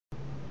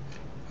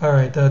All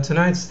right,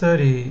 tonight's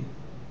study,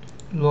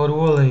 Lord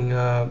willing,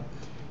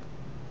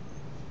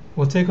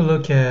 we'll take a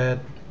look at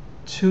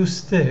two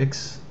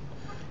sticks,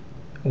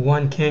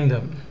 one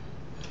kingdom.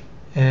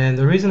 And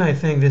the reason I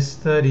think this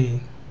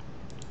study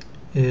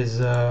is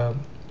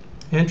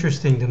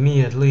interesting to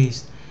me, at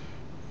least,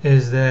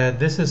 is that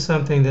this is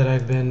something that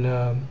I've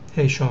been,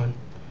 hey Sean,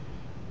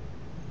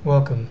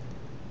 welcome.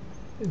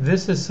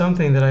 This is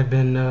something that I've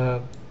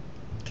been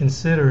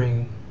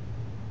considering.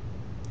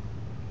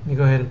 Let me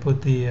go ahead and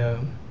put the,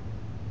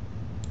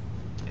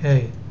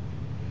 hey.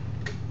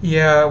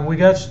 Yeah, we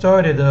got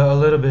started a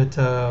little bit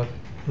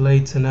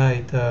late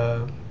tonight.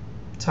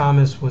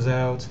 Thomas was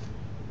out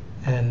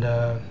and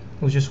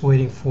was just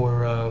waiting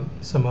for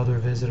some other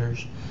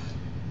visitors.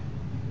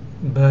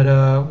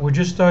 But we're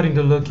just starting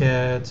to look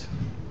at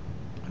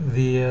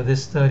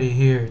this study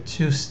here,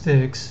 two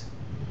sticks,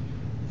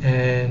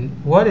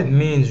 and what it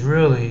means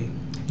really.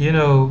 You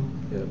know,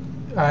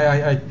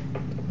 I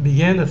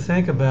began to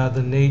think about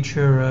the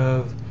nature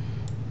of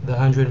the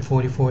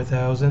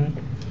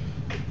 144,000.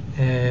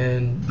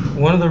 And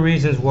one of the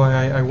reasons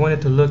why I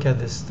wanted to look at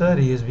this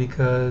study is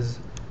because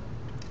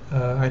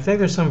I think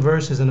there's some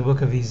verses in the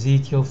book of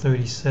Ezekiel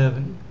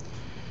 37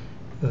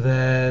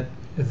 that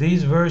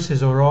these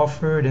verses are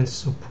offered in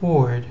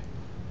support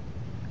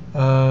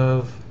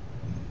of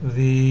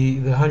the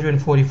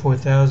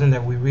 144,000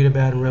 that we read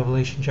about in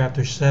Revelation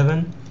chapter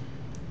 7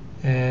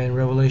 and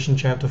Revelation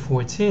chapter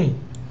 14,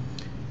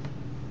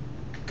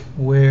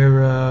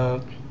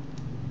 where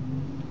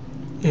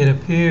it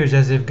appears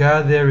as if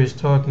God there is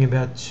talking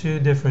about two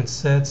different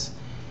sets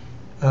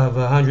of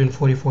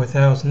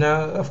 144,000.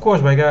 Now, of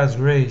course, by God's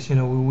grace, you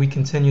know, we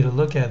continue to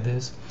look at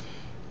this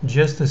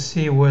just to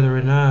see whether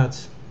or not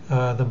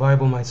the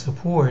Bible might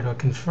support or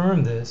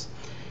confirm this.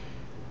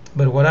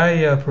 But what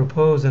I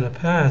proposed in the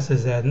past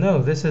is that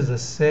no, this is the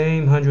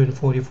same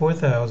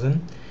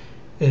 144,000.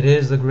 It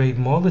is the great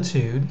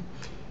multitude.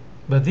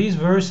 But these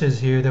verses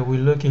here that we're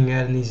looking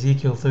at in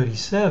Ezekiel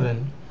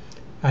 37,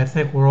 I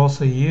think were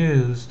also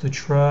used to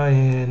try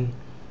and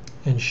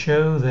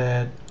show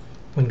that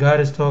when God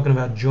is talking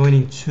about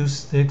joining two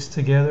sticks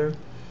together,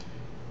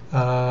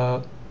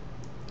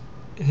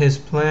 his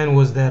plan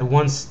was that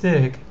one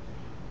stick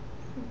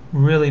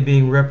really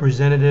being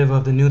representative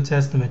of the New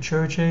Testament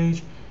church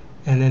age,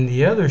 and then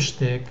the other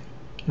stick,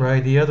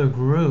 right, the other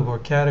group or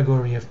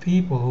category of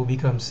people who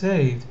become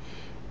saved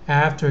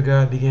after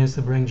God begins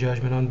to bring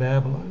judgment on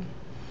Babylon.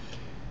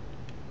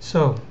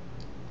 So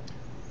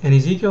in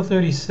Ezekiel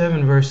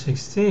 37 verse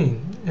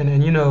 16,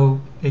 and you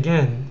know,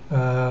 again,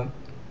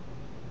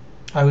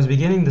 I was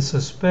beginning to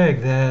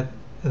suspect that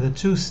the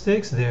two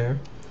sticks there,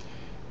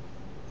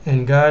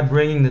 and God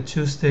bringing the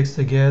two sticks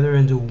together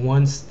into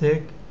one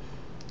stick,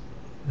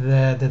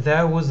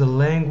 that was the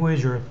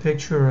language or a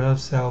picture of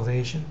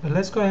salvation. But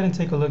let's go ahead and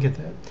take a look at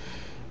that.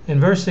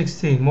 In verse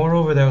 16,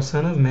 moreover, thou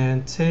son of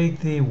man, take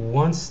thee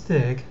one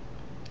stick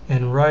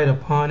and write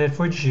upon it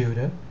for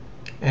Judah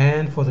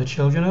and for the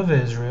children of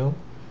Israel,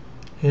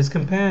 his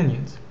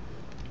companions.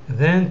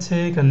 Then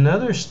take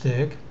another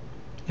stick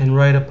and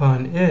write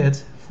upon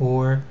it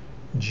for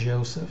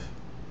Joseph.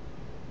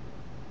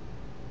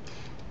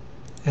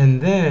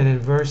 And then in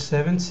verse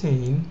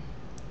 17,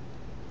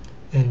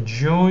 and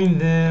join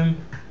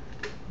them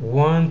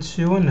one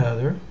to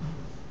another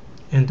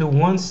into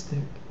one stick,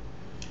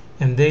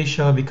 and they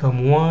shall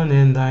become one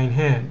in thine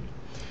hand.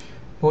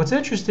 But what's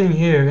interesting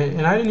here,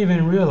 and I didn't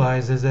even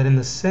realize, is that in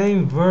the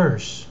same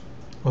verse,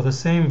 or the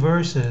same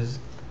verses,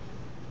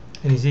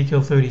 in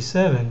Ezekiel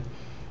 37,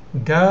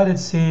 God, it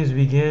seems,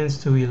 begins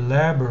to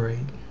elaborate.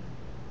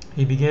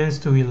 He begins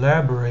to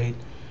elaborate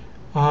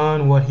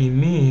on what he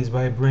means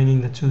by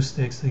bringing the two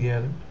sticks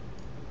together.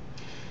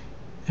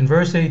 In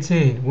verse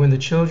 18, when the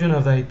children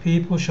of thy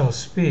people shall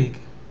speak,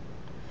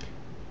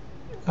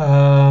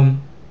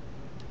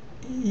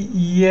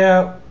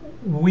 yeah,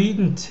 wheat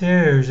and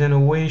tares in a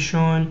way,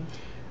 Sean.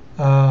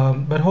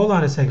 But hold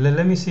on a second.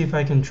 Let me see if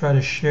I can try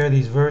to share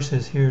these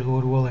verses here,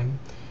 Lord willing.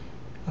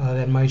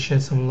 That might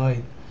shed some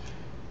light.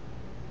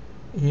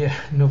 Yeah,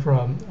 no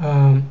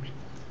problem.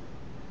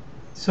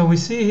 So we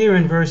see here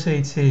in verse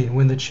 18,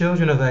 when the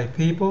children of thy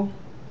people,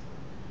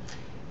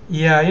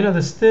 yeah, you know,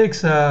 the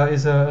sticks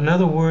is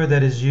another word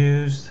that is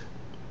used,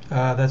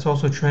 that's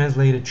also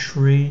translated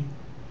tree,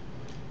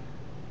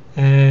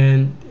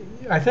 and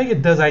I think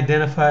it does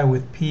identify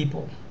with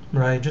people,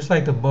 right? Just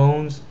like the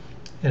bones,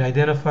 it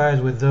identifies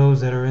with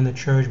those that are in the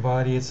church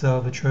body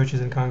itself, the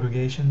churches and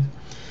congregations.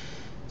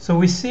 So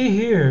we see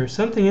here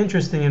something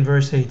interesting in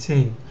verse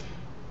 18.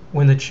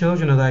 When the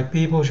children of thy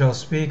people shall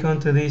speak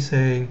unto thee,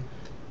 saying,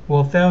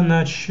 wilt thou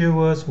not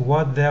shew us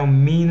what thou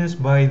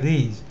meanest by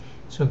these?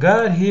 So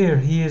God here,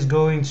 he is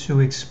going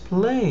to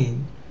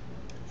explain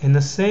in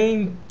the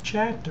same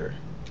chapter.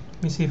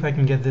 Let me see if I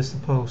can get this to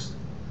post.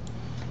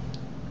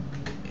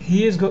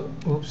 He is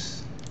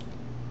oops.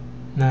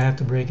 Now I have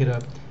to break it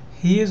up.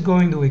 He is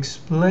going to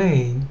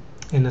explain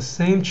in the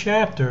same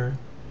chapter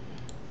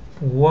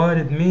what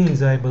it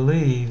means, I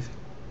believe,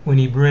 when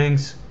he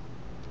brings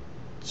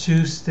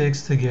two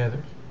sticks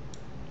together.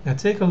 Now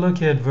take a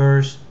look at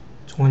verse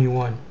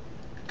 21.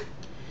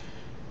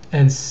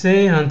 And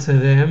say unto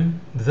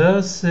them,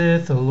 Thus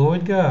saith the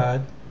Lord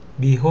God,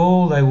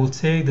 Behold, I will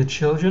take the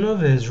children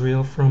of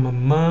Israel from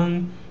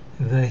among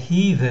the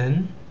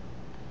heathen,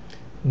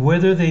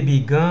 whither they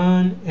be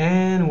gone,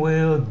 and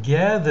will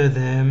gather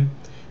them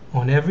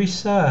on every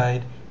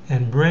side,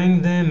 and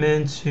bring them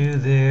into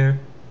their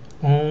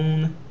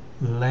own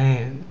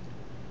land.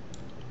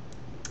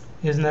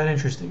 Isn't that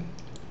interesting?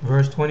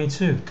 Verse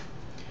 22.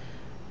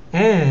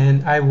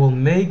 And I will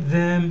make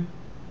them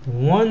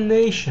one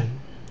nation.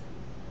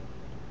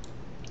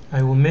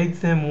 I will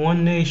make them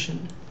one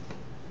nation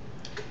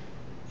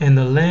in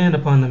the land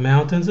upon the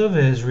mountains of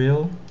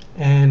Israel,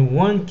 and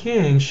one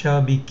king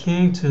shall be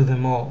king to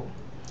them all.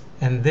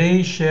 And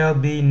they shall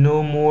be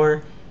no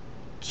more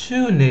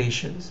two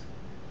nations.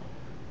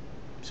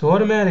 So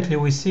automatically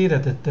we see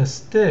that the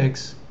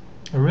sticks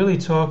are really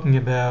talking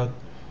about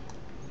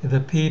the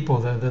people,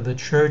 the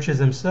churches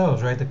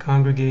themselves, right? The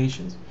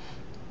congregations.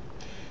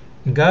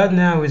 God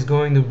now is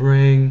going to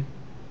bring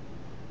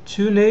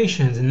two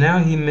nations, and now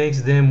he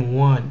makes them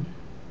one.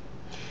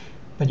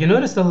 But you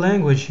notice the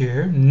language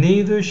here,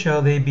 neither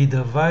shall they be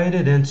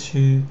divided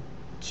into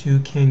two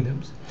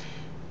kingdoms.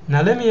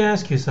 Now let me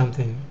ask you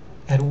something.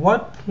 At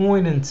what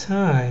point in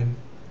time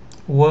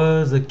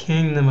was the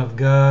kingdom of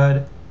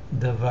God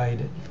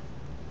divided?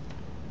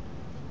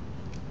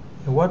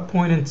 At what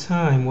point in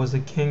time was the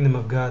kingdom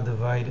of God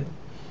divided?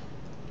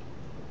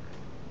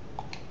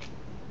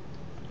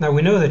 Now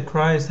we know that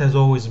Christ has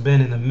always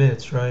been in the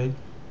midst, right?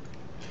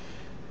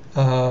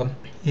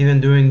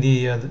 Even during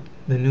the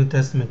New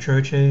Testament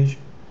church age.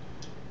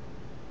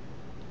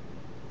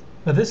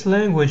 But this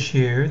language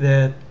here,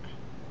 that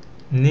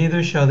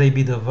neither shall they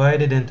be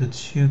divided into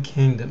two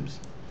kingdoms.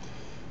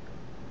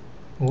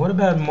 What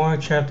about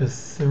Mark chapter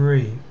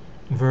 3,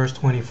 verse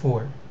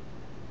 24?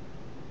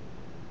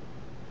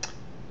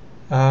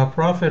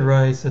 Prophet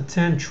writes, the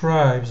 10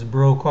 tribes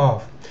broke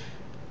off.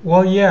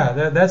 Well,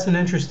 yeah, that's an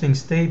interesting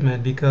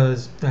statement,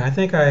 because I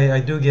think I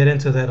do get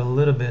into that a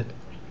little bit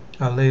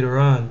later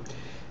on.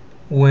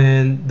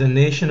 When the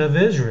nation of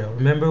Israel,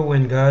 remember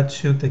when God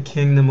took the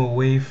kingdom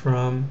away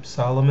from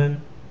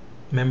Solomon?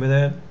 Remember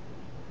that?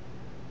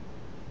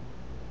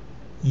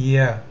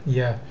 Yeah.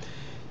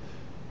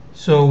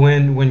 So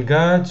when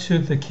God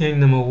took the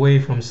kingdom away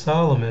from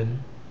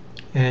Solomon,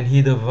 and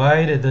he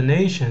divided the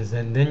nations,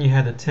 and then you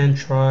had the 10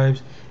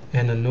 tribes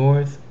and the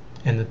north,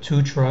 and the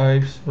 2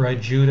 tribes,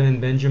 right, Judah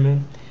and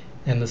Benjamin,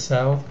 and the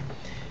south.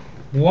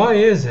 Why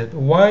is it?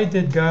 Why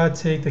did God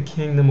take the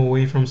kingdom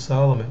away from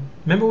Solomon?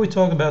 Remember we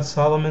talked about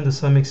Solomon to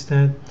some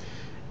extent,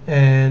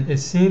 and it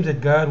seems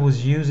that God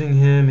was using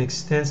him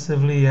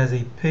extensively as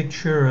a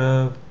picture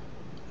of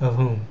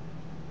whom?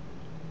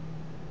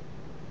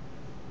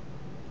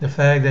 The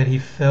fact that he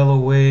fell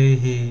away,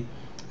 he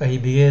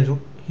began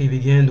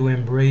to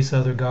embrace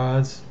other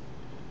gods.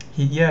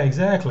 Yeah,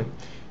 exactly.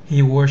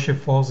 He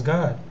worshiped false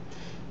God.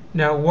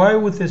 Now, why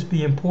would this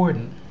be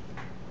important?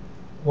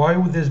 Why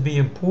would this be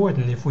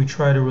important if we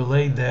try to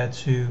relate that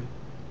to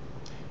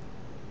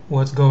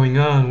what's going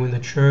on when the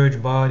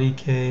church body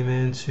came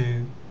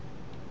into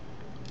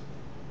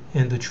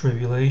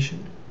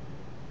tribulation?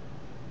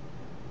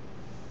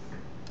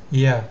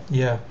 Yeah.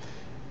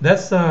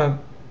 That's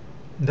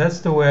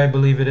the way I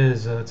believe it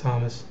is,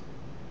 Thomas.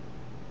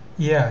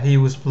 Yeah, he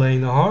was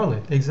playing the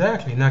harlot.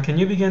 Exactly. Now, can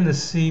you begin to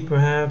see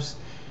perhaps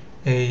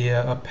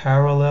a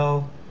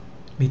parallel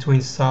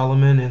between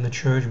Solomon and the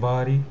church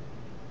body?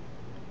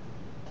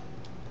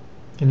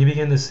 Can you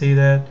begin to see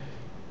that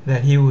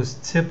he was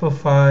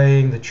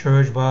typifying the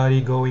church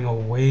body going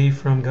away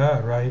from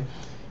God, right?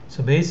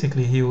 So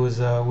basically he was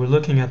we're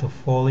looking at the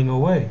falling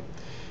away.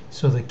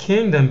 So the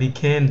kingdom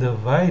became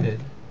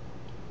divided.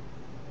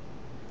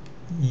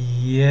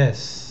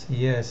 Yes,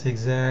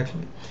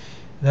 exactly.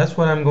 That's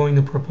what I'm going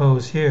to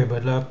propose here,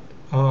 but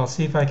I'll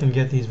see if I can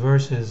get these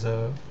verses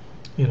to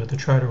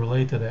try to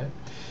relate to that.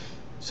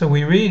 So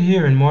we read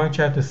here in Mark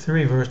chapter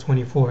 3 verse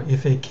 24,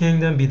 if a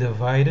kingdom be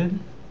divided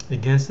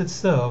against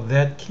itself,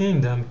 that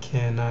kingdom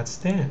cannot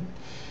stand.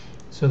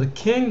 So the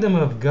kingdom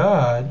of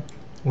God,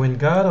 when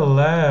God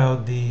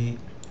allowed the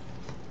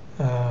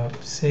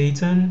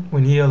Satan,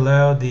 when he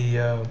allowed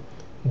the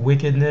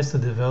wickedness to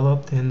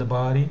develop in the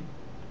body,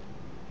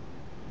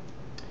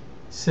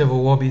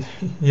 civil war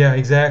yeah,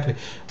 exactly.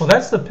 Well,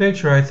 that's the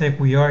picture I think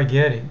we are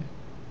getting.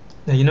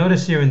 Now you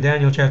notice here in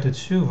Daniel chapter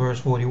 2 verse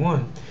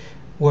 41,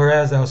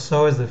 whereas thou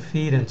sawest the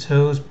feet and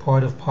toes,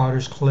 part of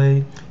potter's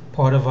clay,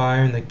 part of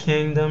iron, the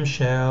kingdom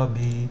shall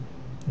be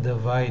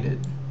divided.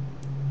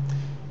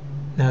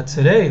 Now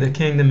today the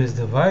kingdom is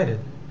divided,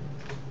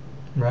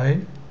 right?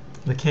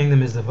 The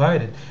kingdom is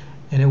divided.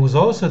 And it was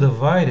also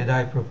divided,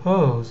 I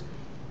propose,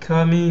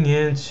 coming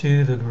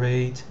into the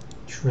great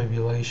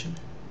tribulation.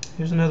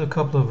 Here's another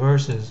couple of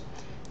verses.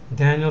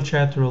 Daniel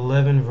chapter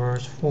 11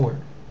 verse 4.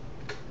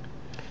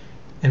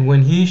 And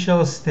when he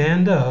shall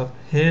stand up,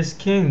 his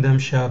kingdom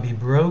shall be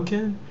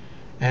broken,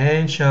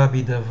 and shall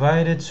be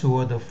divided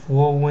toward the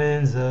four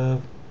winds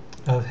of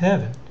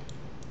heaven,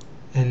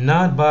 and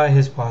not by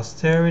his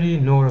posterity,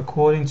 nor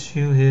according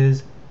to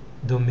his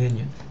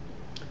dominion.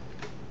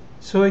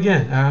 So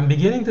again, I'm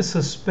beginning to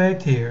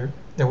suspect here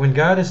that when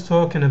God is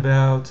talking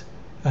about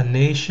a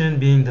nation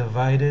being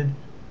divided,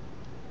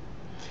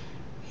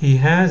 he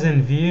has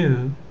in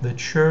view the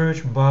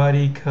church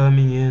body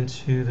coming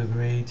into the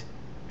great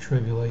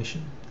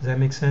tribulation. Does that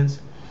make sense?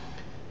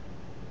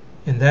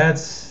 And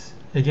that's,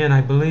 again,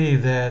 I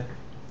believe that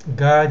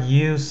God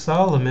used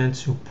Solomon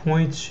to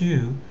point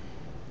to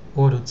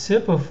or to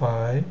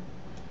typify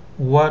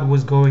what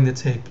was going to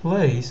take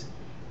place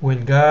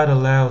when God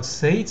allowed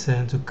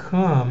Satan to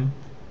come,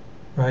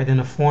 right, in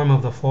the form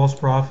of the false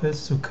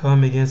prophets to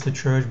come against the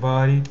church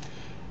body.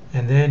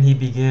 And then he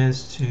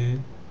begins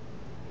to,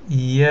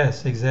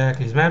 yes,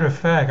 exactly. As a matter of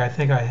fact, I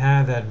think I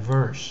have that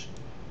verse.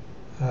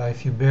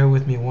 If you bear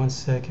with me 1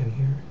 second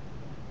here.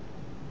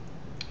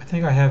 I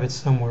think I have it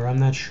somewhere. I'm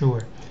not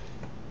sure.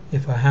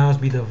 If a house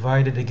be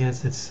divided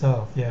against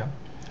itself. Yeah.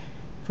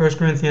 1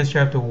 Corinthians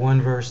chapter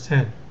 1 verse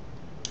 10.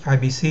 I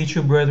beseech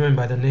you, brethren,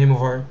 by the name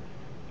of our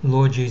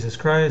Lord Jesus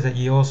Christ, that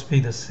ye all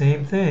speak the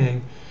same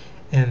thing,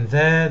 and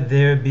that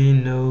there be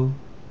no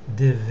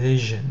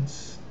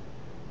divisions.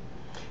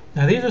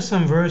 Now these are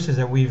some verses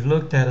that we've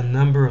looked at a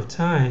number of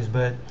times,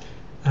 but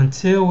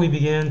until we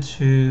begin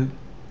to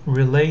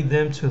relate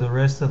them to the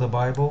rest of the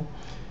Bible,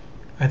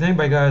 I think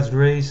by God's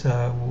grace,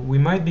 we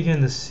might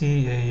begin to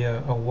see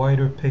a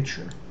wider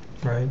picture,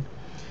 right?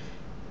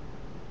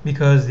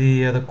 Because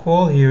the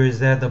call here is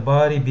that the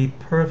body be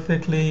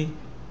perfectly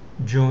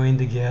joined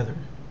together.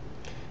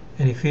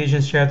 In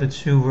Ephesians chapter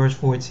 2 verse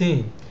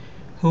 14,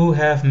 who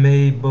have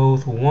made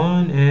both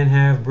one and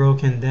have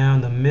broken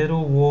down the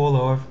middle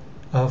wall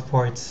of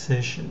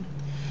partition.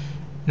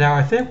 Now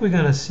I think we're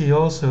going to see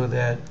also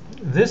that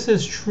this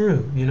is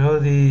true. You know,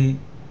 the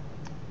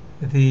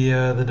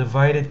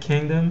divided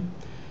kingdom.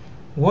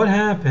 What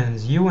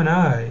happens, you and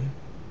I,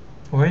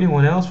 or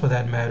anyone else for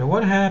that matter,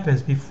 what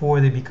happens before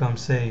they become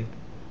saved?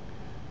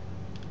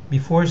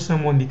 Before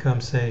someone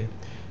becomes saved,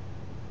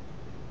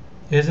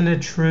 isn't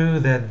it true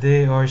that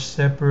they are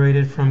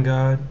separated from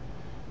God?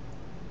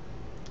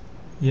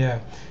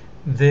 Yeah,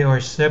 they are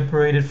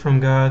separated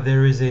from God.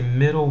 There is a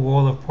middle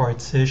wall of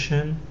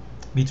partition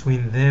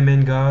between them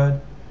and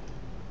God.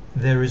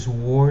 There is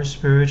war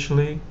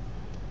spiritually.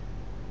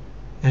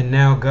 And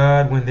now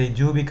God, when they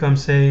do become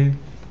saved,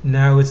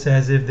 now it's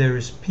as if there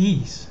is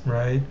peace,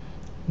 right?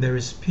 There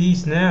is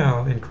peace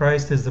now, and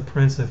Christ is the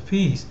Prince of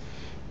Peace.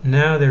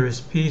 Now there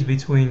is peace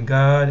between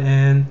God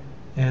and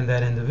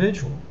that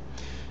individual.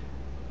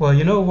 Well,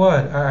 you know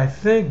what? I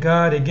think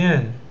God,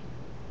 again,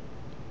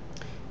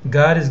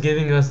 God is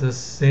giving us the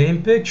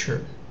same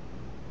picture.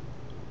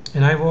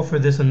 And I've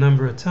offered this a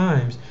number of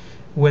times.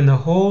 When the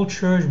whole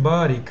church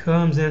body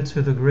comes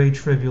into the great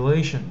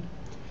tribulation,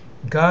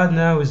 God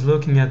now is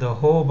looking at the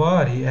whole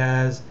body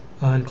as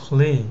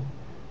unclean.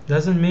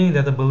 Doesn't mean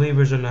that the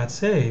believers are not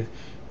saved.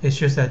 It's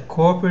just that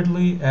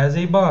corporately, as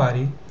a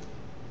body,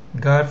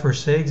 God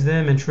forsakes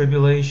them in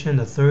tribulation.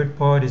 The third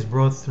part is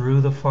brought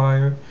through the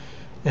fire.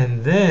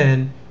 And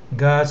then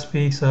God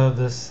speaks of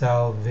the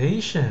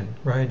salvation,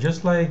 right?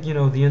 Just like, you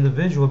know, the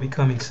individual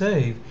becoming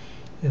saved,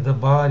 the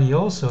body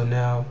also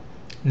now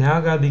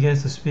God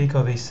begins to speak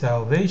of a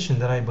salvation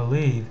that I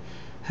believe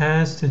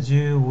has to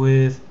do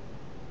with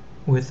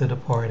the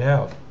depart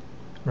out,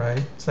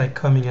 right? It's like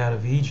coming out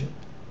of Egypt.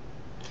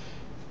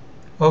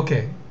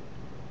 Okay,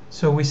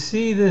 so we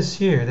see this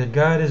here, that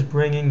God is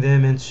bringing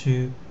them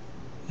into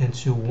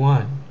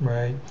one,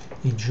 right?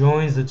 He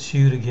joins the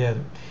two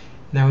together.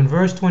 Now in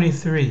verse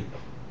 23,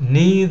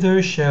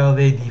 neither shall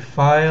they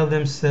defile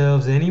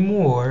themselves any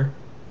more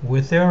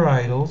with their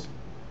idols,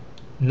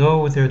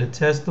 nor with their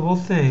detestable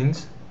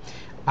things.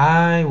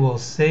 I will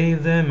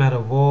save them out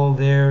of all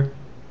their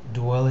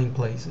dwelling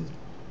places.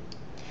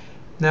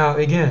 Now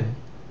again,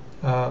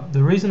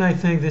 the reason I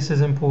think this is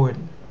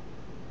important,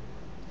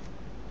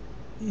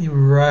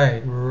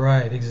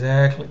 right,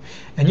 exactly.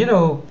 And you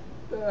know,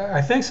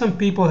 I think some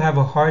people have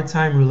a hard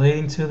time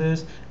relating to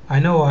this. I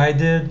know I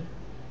did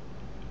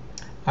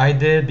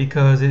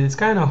because it's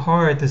kind of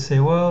hard to say,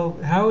 well,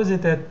 how is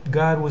it that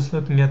God was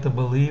looking at the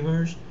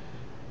believers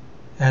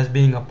as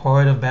being a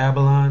part of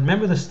Babylon?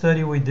 Remember the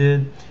study we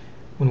did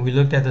when we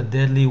looked at the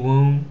deadly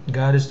wound?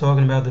 God is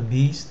talking about the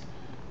beast.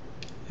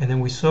 And then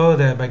we saw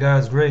that by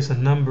God's grace, a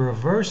number of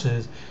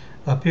verses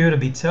appear to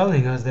be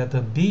telling us that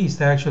the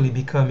beast actually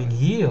becoming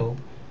healed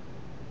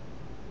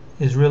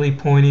is really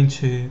pointing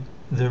to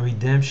the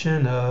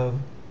redemption of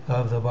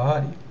the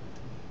body.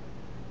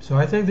 So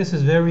I think this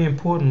is very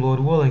important, Lord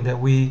willing, that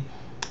we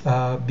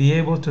be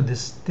able to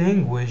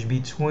distinguish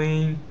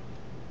between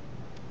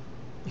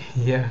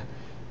the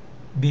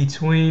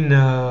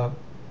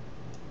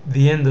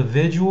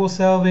individual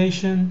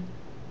salvation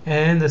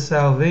and the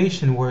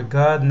salvation where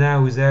God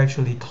now is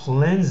actually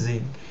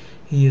cleansing.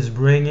 He is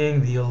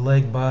bringing the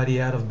elect body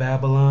out of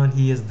Babylon.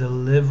 He is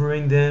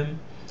delivering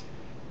them.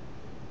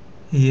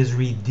 He is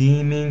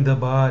redeeming the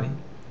body.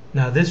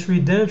 Now this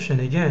redemption,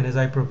 again, as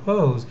I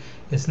propose,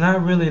 it's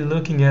not really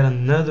looking at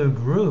another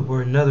group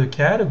or another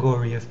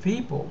category of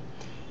people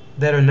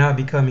that are now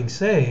becoming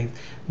saved,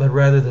 but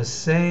rather the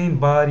same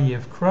body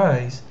of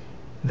Christ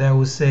that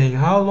was saying,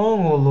 "How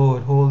long, O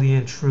Lord, holy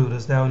and true,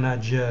 dost thou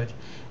not judge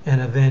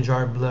and avenge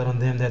our blood on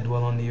them that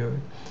dwell on the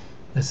earth?"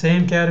 The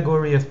same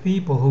category of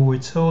people who were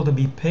told to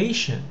be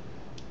patient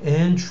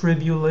in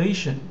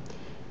tribulation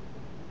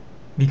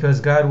because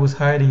God was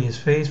hiding his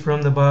face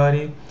from the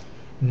body.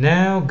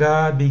 Now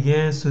God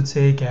begins to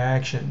take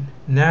action.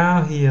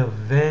 Now he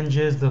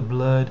avenges the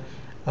blood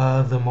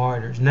of the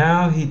martyrs.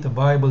 Now the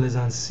Bible is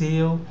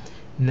unsealed.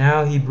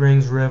 Now he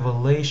brings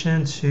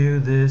revelation to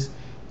this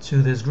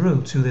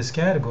group, to this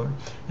category.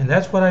 And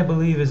that's what I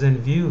believe is in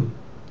view.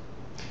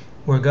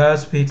 Where God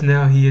speaks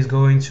now, he is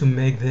going to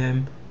make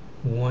them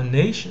one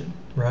nation,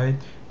 right?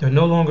 They're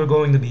no longer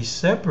going to be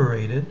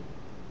separated,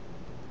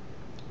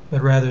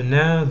 but rather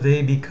now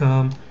they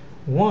become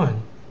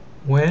one.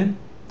 When?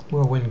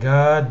 Well, when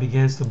God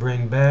begins to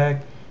bring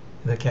back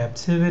the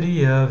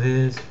captivity of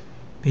his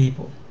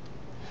people.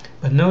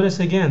 But notice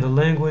again the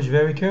language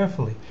very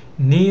carefully.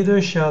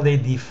 Neither shall they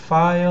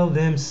defile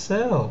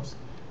themselves.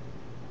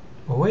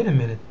 Well, wait a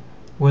minute.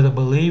 Were the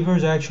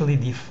believers actually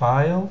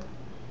defiled?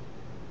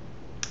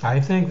 I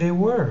think they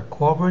were.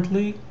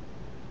 Corporately,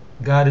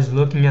 God is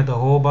looking at the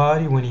whole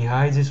body when he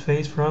hides his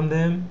face from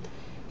them.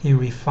 He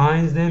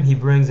refines them. He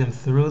brings them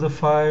through the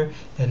fire.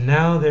 And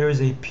now there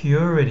is a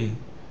purity.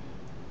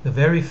 The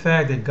very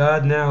fact that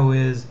God now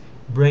is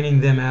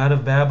bringing them out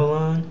of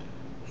Babylon,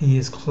 he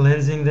is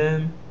cleansing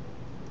them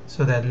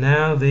so that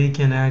now they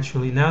can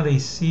now they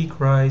see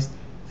Christ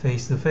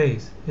face to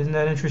face. Isn't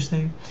that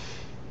interesting?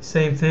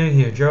 Same thing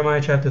here.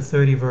 Jeremiah chapter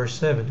 30 verse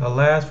 7.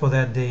 Alas, for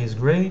that day is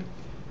great.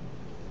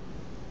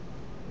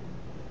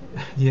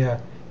 Yeah,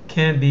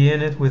 can't be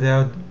in it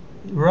without...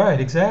 Right,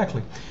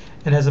 exactly.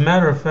 And as a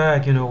matter of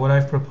fact, what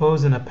I've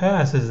proposed in the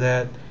past is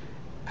that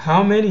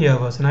how many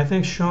of us, and I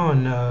think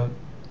Sean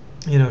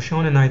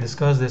and I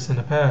discussed this in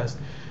the past,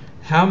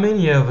 how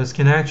many of us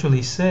can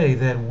actually say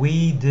that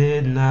we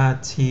did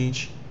not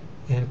teach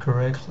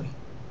incorrectly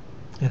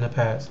in the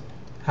past?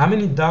 How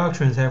many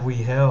doctrines have we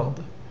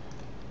held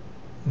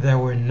that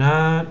were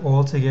not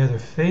altogether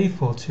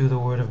faithful to the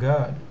Word of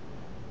God?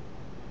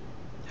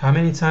 How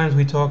many times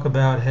we talk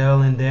about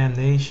hell and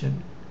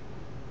damnation?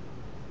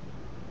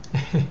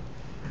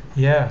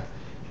 Yeah.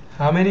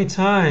 How many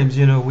times,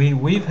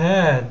 we've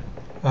had,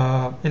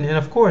 and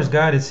of course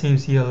God, it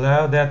seems he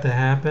allowed that to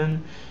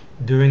happen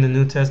during the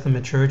New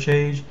Testament church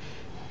age.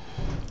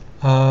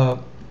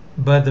 But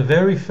the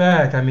very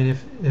fact,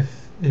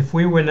 if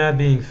we were not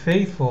being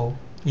faithful,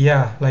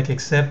 yeah, like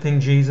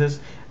accepting Jesus,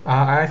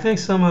 I think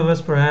some of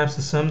us perhaps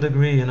to some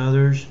degree, and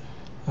others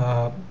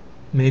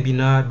maybe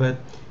not, but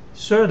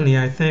certainly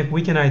I think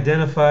we can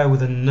identify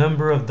with a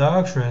number of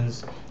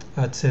doctrines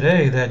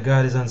today that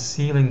God is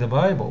unsealing the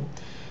Bible,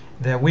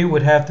 that we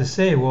would have to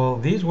say, well,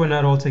 these were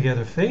not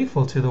altogether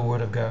faithful to the Word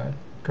of God,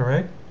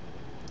 correct?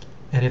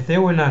 And if they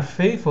were not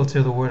faithful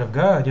to the Word of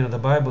God, the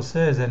Bible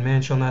says that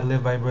man shall not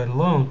live by bread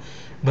alone,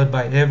 but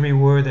by every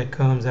word that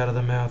comes out of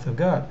the mouth of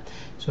God.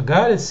 So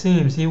God, it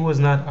seems, he was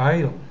not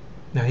idle.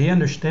 Now he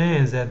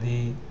understands that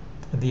the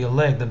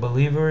elect, the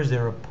believers,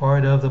 they're a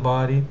part of the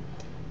body.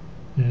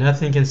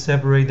 Nothing can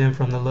separate them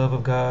from the love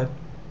of God.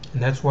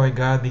 And that's why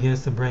God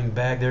begins to bring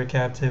back their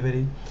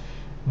captivity.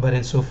 But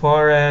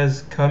insofar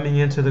as coming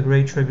into the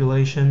Great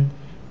Tribulation,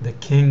 the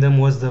kingdom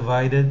was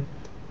divided.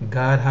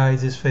 God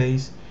hides his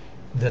face.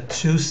 The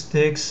two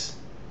sticks,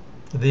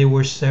 they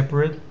were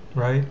separate,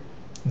 right?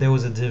 There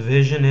was a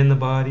division in the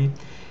body.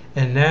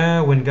 And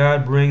now when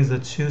God brings the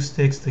two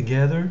sticks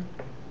together,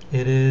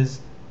 it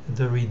is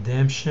the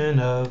redemption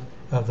of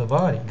the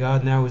body.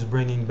 God now is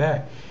bringing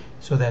back,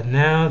 so that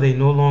now they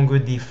no longer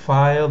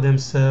defile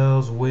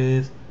themselves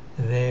with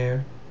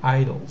their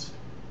idols.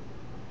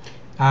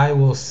 I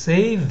will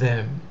save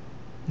them.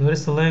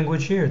 Notice the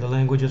language here, the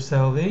language of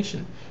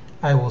salvation.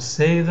 I will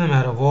save them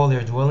out of all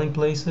their dwelling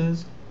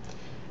places,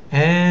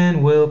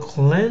 and will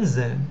cleanse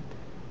them,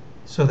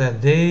 so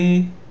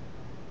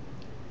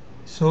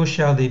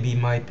shall they be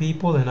my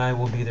people, and I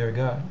will be their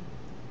God.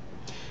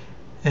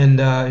 And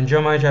in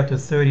Jeremiah chapter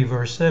 30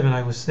 verse 7,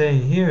 I was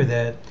saying here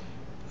that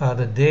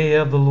the day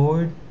of the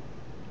Lord,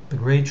 the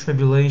great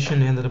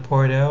tribulation and the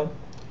depart out,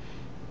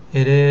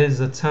 it is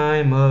a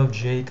time of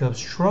Jacob's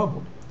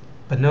trouble.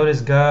 But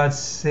notice God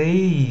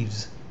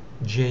saves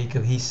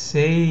Jacob. He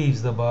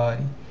saves the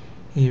body.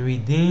 He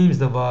redeems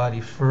the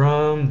body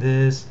from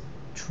this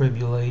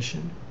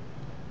tribulation.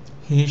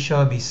 He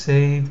shall be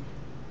saved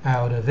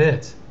out of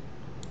it.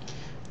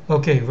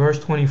 Okay, verse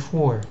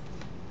 24.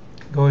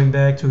 Going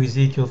back to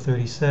Ezekiel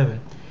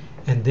 37.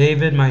 And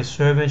David my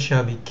servant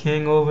shall be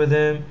king over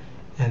them,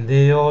 and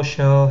they all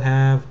shall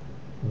have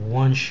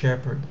one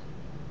shepherd.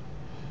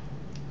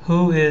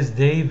 Who is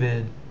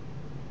David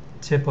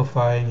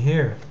typifying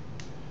here?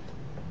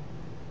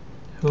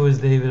 Who is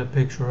David a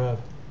picture of?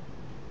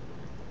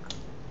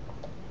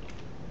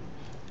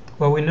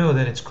 Well, we know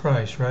that it's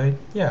Christ, right?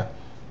 Yeah,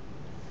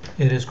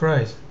 it is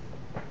Christ.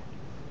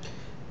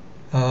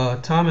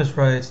 Thomas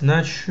writes,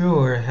 not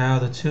sure how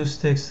the two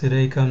sticks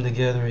today come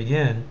together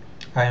again.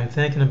 I am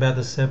thinking about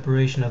the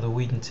separation of the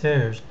wheat and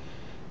tares.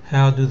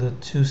 How do the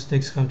two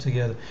sticks come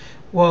together?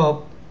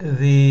 Well,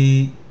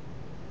 the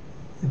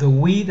the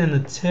wheat and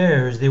the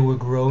tares, they were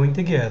growing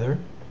together,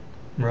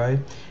 right?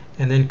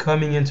 And then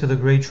coming into the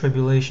Great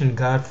Tribulation,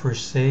 God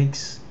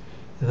forsakes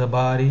the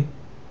body.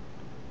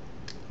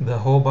 The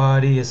whole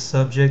body is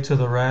subject to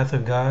the wrath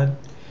of God.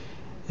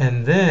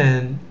 And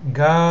then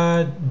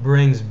God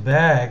brings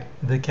back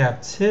the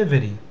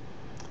captivity.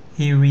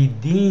 He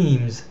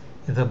redeems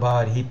the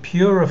body. He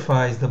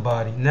purifies the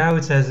body. Now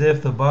it's as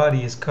if the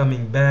body is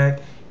coming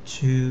back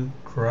to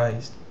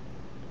Christ.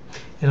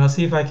 And I'll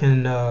see if I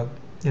can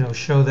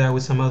show that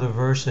with some other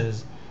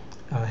verses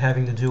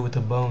having to do with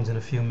the bones in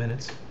a few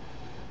minutes.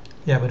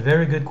 Yeah, but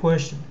very good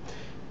question.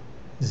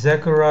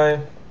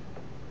 Zechariah.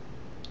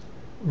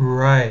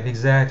 Right,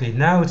 exactly.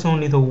 Now it's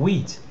only the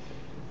wheat.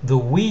 The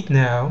wheat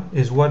now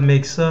is what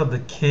makes up the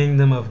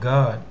kingdom of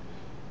God.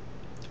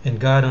 And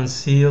God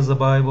unseals the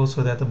Bible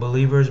so that the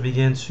believers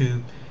begin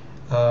to,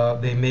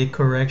 they make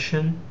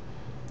correction.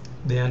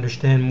 They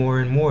understand more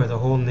and more the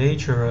whole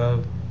nature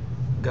of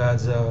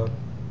God's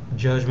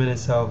judgment and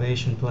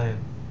salvation plan.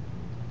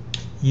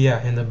 Yeah,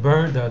 and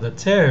the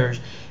tares,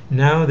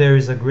 now there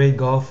is a great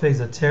gulf fix.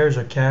 The tares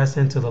are cast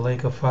into the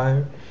lake of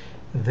fire.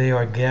 They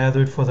are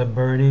gathered for the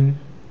burning,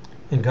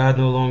 and God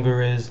no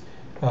longer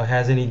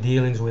has any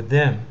dealings with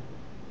them.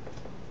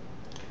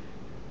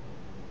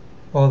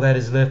 All that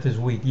is left is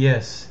wheat.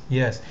 Yes,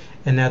 yes.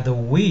 And now the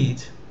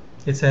wheat,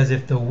 it's as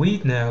if the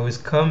wheat now is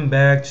come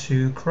back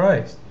to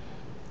Christ.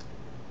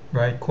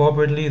 Right?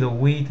 Corporately, the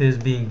wheat is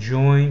being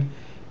joined.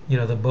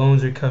 The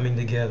bones are coming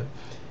together.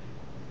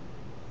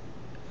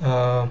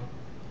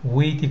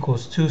 Wheat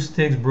equals 2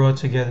 sticks brought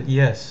together.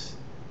 Yes,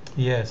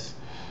 yes.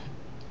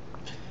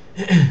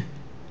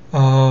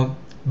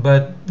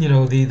 But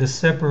the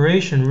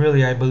separation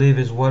really, I believe,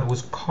 is what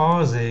was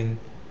causing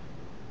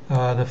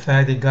the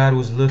fact that God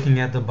was looking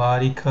at the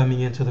body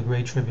coming into the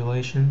Great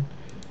Tribulation.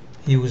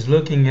 He was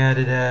looking at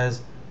it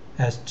as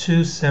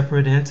 2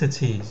 separate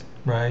entities,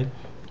 right?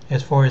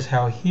 As far as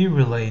how he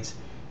relates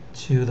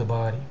to the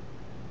body.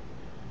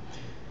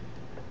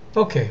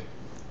 Okay.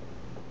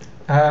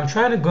 I'm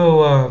trying to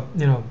go,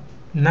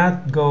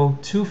 not go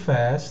too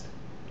fast,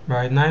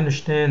 right? And I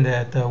understand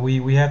that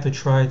we have to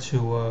try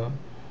to,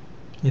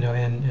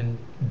 and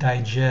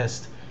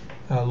digest,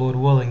 Lord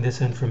willing,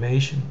 this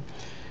information.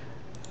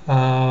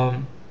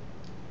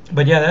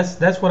 But yeah,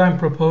 that's what I'm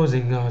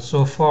proposing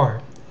so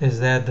far, is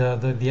that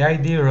the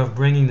idea of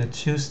bringing the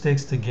 2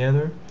 sticks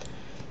together,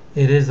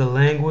 it is the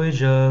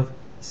language of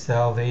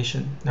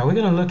salvation. Now we're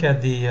going to look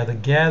at the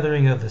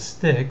gathering of the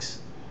sticks,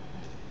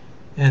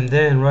 and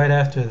then right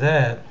after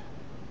that,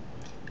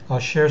 I'll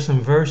share some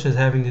verses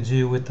having to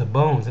do with the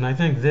bones. And I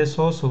think this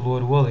also,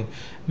 Lord willing.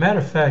 Matter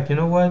of fact, you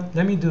know what?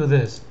 Let me do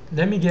this.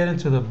 Let me get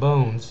into the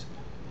bones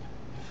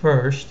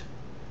first,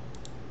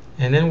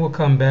 and then we'll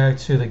come back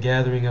to the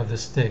gathering of the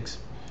sticks.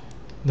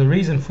 The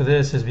reason for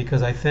this is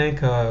because I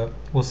think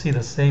we'll see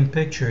the same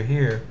picture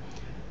here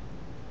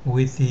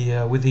with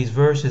these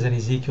verses in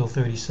Ezekiel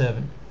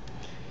 37.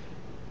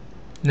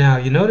 Now,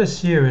 you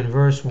notice here in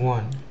verse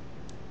 1,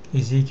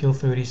 Ezekiel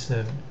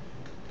 37.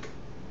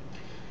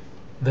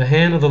 The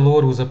hand of the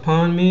Lord was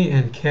upon me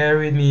and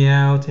carried me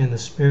out in the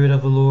spirit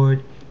of the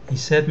Lord. He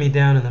set me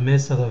down in the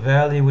midst of the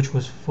valley which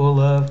was full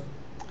of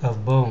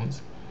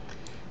bones,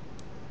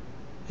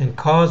 and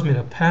caused me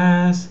to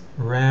pass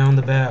round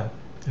about.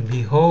 And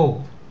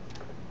behold,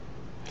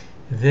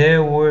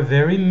 there were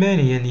very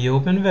many in the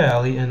open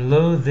valley, and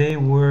lo, they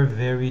were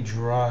very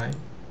dry.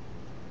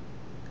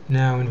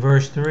 Now in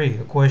verse 3,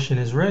 the question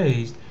is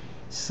raised,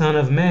 Son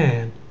of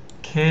man,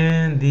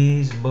 can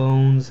these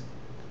bones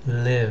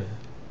live?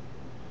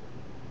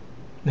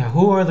 Now,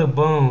 who are the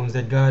bones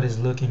that God is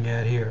looking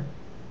at here?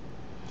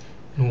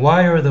 And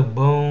why are the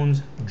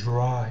bones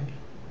dry?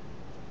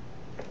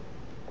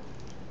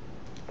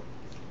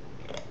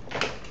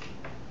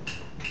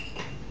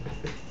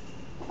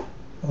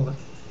 Hold on.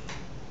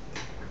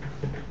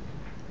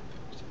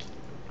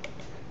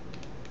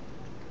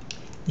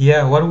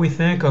 Yeah, what do we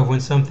think of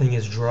when something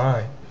is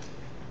dry?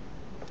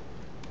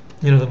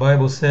 The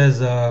Bible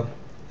says,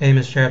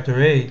 Amos chapter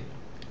 8,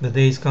 the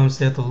days come,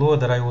 saith the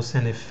Lord, that I will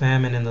send a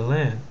famine in the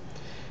land.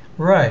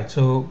 Right,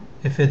 so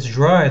if it's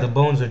dry, the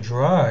bones are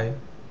dry,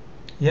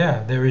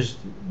 yeah, there is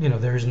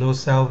no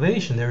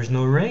salvation, there is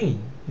no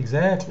rain,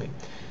 exactly.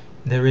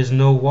 There is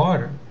no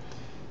water.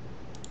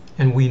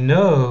 And we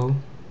know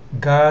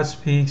God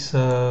speaks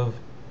of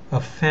a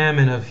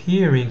famine of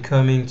hearing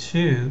coming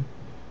to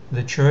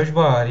the church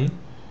body.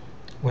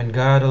 When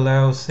God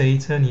allows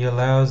Satan, he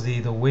allows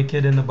the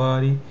wicked in the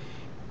body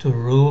to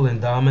rule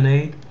and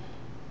dominate.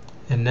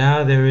 And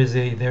now there is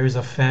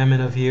a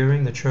famine of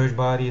hearing. The church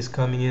body is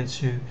coming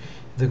into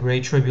the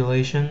Great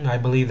Tribulation. I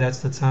believe that's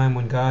the time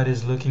when God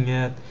is looking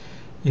at,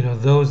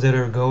 those that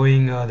are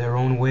going their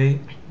own way,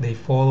 they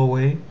fall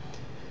away.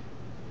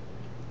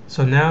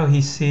 So now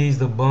he sees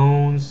the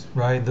bones,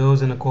 right?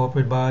 Those in the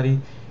corporate body,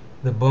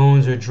 the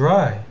bones are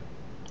dry.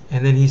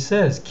 And then he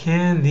says,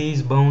 can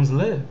these bones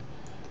live?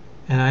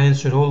 And I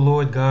answered, O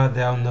Lord God,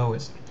 thou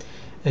knowest.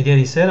 Again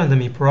he said unto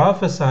me,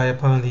 prophesy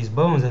upon these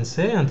bones, and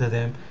say unto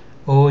them,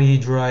 O ye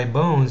dry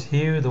bones,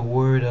 hear the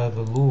word of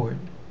the Lord.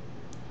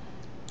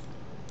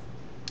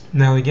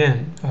 Now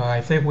again,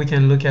 I think we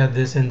can look at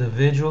this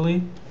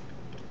individually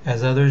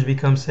as others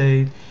become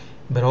saved,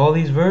 but all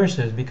these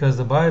verses, because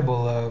the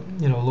Bible,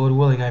 Lord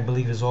willing, I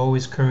believe is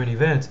always current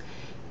events,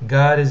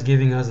 God is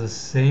giving us the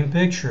same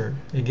picture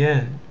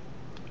again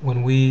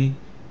when we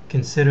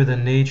consider the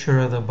nature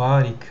of the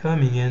body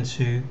coming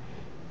into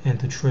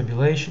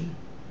tribulation.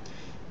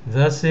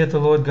 Thus saith the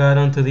Lord God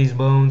unto these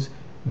bones,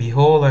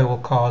 Behold, I will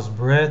cause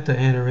breath to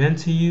enter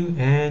into you,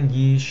 and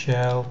ye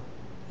shall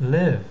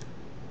live.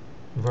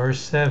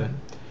 Verse 7.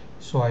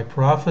 So I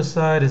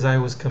prophesied as I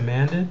was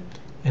commanded,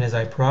 and as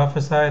I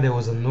prophesied there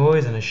was a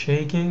noise and a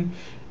shaking,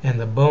 and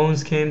the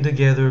bones came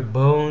together,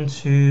 bone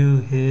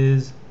to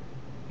his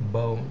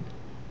bone.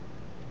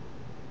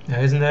 Now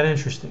isn't that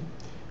interesting?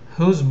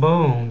 Whose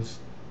bones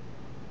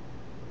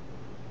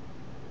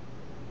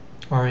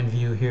are in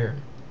view here?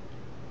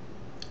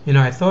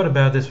 I thought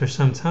about this for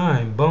some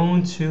time.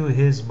 Bone to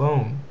his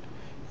bone.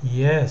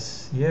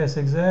 Yes,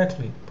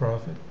 exactly,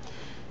 Prophet.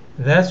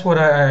 That's what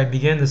I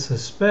began to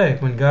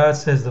suspect when God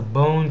says the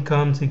bone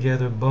come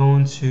together,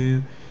 bone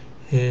to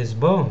his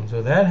bone.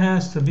 So that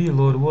has to be,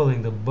 Lord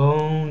willing, the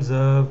bones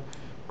of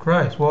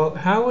Christ. Well,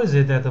 how is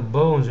it that the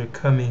bones are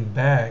coming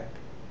back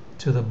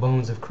to the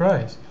bones of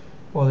Christ?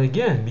 Well,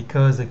 again,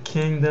 because the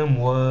kingdom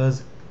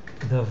was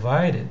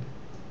divided.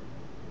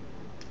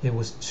 It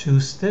was two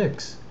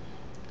sticks.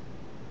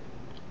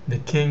 The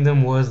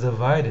kingdom was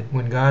divided.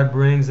 When God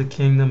brings the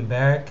kingdom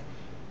back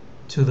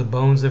to the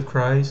bones of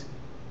Christ,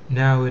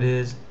 now it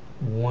is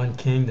one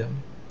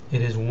kingdom.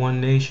 It is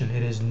one nation.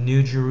 It is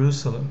New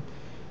Jerusalem.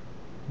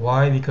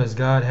 Why? Because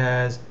God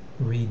has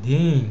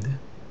redeemed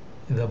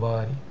the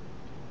body.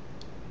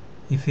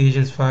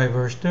 Ephesians 5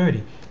 verse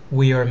 30.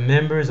 We are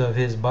members of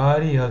his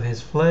body, of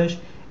his flesh,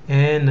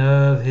 and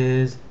of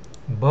his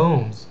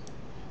bones.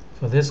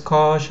 For this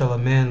cause shall a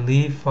man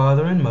leave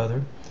father and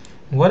mother.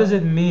 What does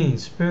it mean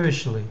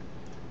spiritually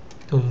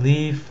to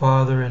leave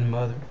father and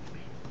mother?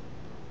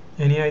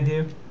 Any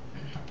idea?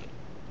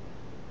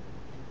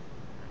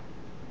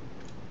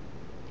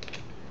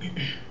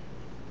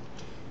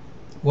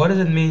 What does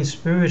it mean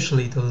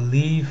spiritually to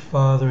leave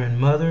father and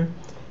mother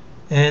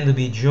and to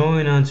be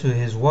joined unto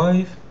his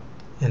wife,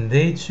 and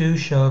they two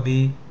shall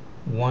be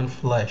one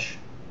flesh?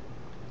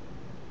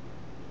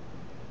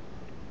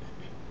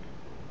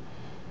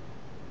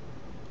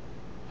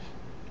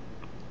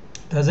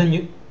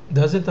 Doesn't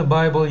the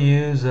Bible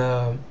use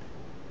when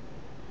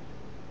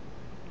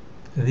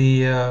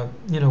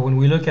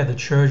we look at the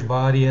church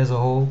body as a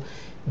whole,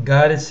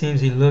 God, it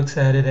seems he looks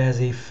at it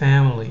as a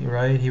family,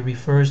 right? He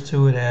refers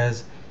to it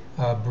as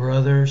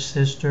brother,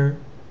 sister,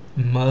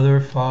 mother,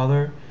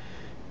 father.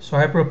 So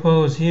I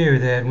propose here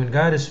that when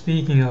God is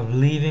speaking of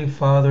leaving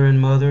father and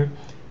mother,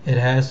 it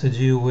has to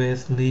do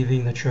with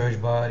leaving the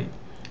church body,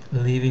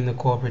 leaving the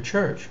corporate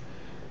church.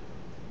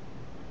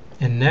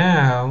 And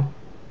now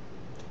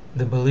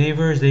the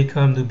believers, they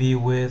come to be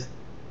with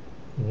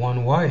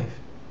one wife.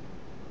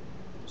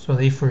 So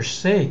they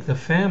forsake the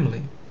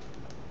family.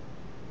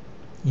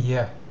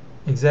 Yeah,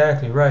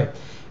 exactly right.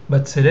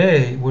 But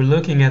today we're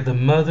looking at the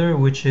mother,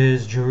 which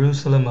is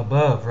Jerusalem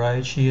above,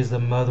 right? She is the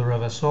mother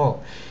of us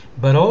all.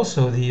 But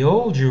also the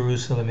old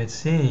Jerusalem, it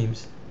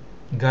seems,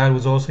 God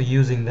was also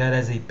using that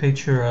as a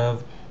picture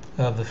of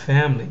the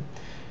family.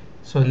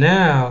 So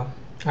now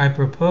I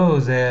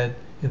propose that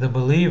the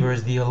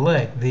believers, the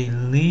elect, they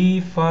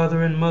leave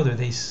father and mother.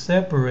 They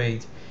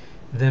separate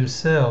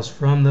themselves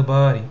from the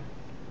body.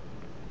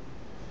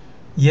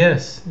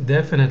 Yes,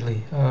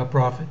 definitely,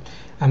 Prophet.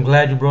 I'm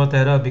glad you brought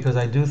that up because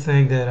I do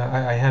think that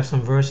I have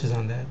some verses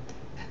on that.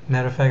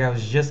 Matter of fact, I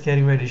was just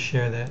getting ready to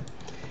share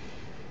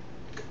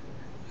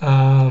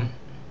that.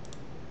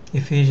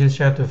 Ephesians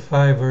chapter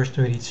 5, verse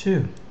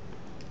 32.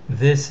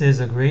 This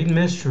is a great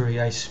mystery.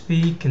 I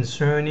speak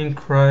concerning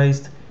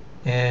Christ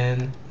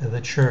and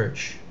the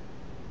church.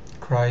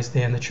 Christ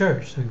and the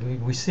church. So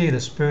we see the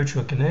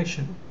spiritual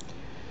connection.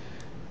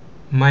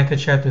 Micah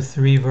chapter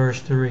 3,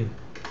 verse 3.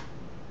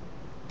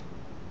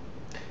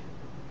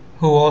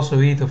 Who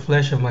also eat the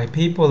flesh of my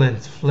people and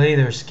flay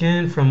their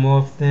skin from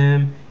off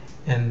them,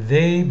 and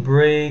they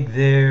break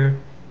their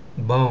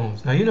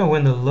bones. Now,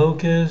 when the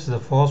locusts, the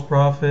false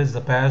prophets,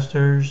 the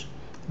pastors,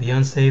 the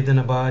unsaved in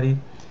the body,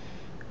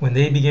 when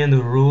they begin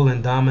to rule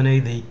and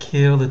dominate, they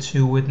kill the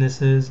two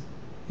witnesses.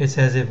 It's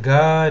as if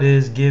God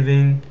is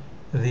giving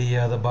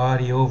the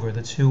body over,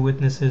 the two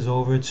witnesses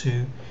over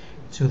to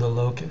the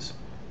locusts.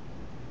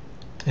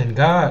 And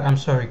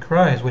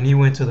Christ, when he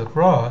went to the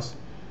cross,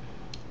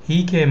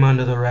 he came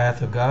under the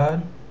wrath of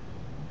God.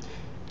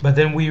 But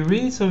then we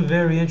read some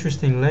very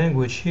interesting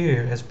language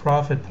here, as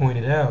Prophet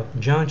pointed out.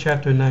 John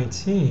chapter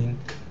 19,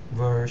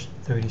 verse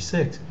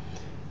 36.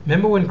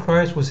 Remember when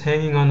Christ was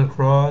hanging on the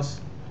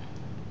cross,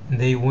 and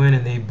they went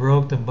and they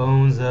broke the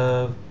bones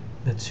of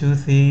the two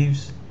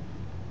thieves?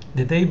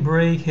 Did they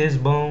break his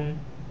bone?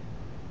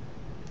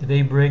 Did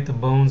they break the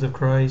bones of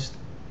Christ?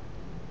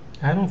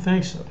 I don't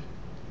think so.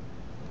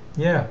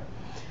 Yeah.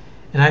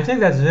 And I think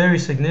that's very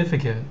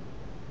significant.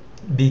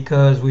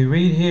 because we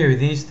read here,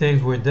 these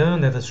things were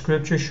done that the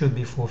scripture should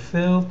be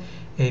fulfilled.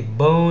 A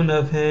bone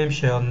of him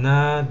shall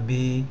not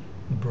be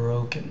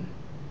broken.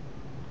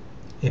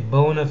 A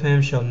bone of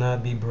him shall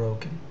not be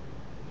broken.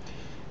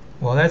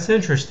 Well, that's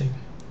interesting,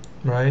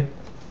 right?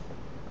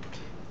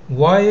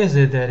 Why is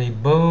it that a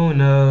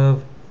bone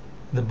of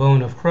the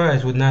bone of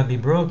Christ would not be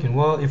broken?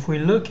 Well, if we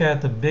look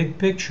at the big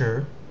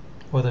picture,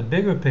 or the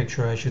bigger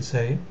picture, I should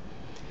say,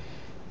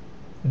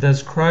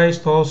 does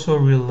Christ also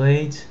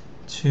relate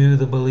to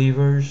the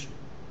believers,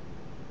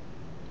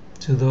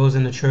 to those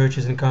in the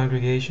churches and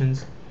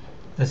congregations?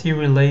 Does he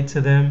relate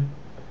to them?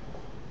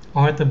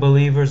 Aren't the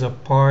believers a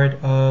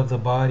part of the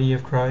body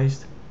of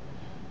Christ?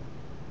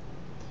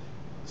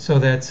 So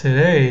that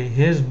today,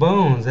 his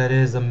bones, that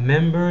is, the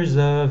members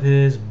of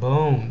his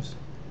bones,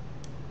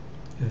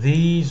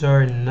 these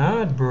are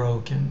not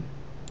broken.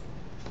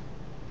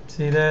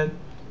 See that?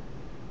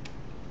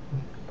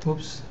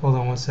 Oops, hold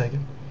on one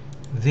second.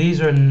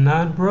 These are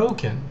not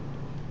broken.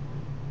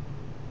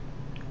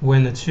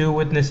 When the two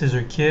witnesses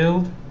are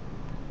killed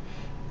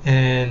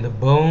and the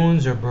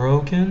bones are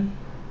broken,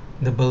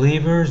 the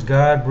believers,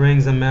 God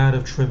brings them out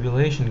of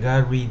tribulation.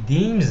 God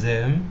redeems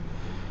them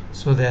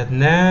so that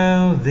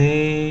now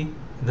the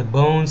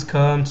bones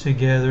come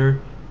together,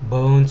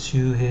 bone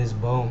to his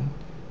bone,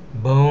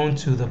 bone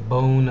to the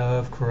bone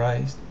of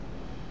Christ.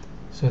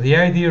 So the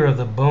idea of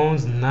the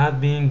bones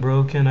not being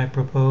broken, I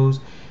propose,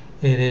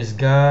 it is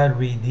God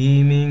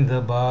redeeming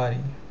the body.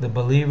 The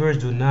believers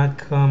do not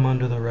come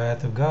under the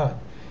wrath of God.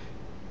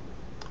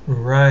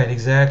 Right,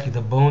 exactly.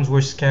 The bones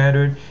were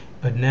scattered,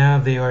 but now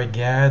they are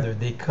gathered.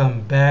 They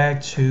come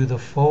back to the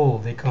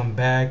fold. They come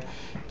back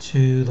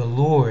to the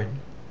Lord.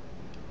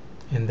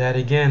 And that,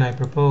 again, I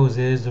propose,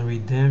 is the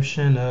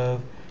redemption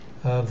of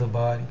the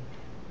body.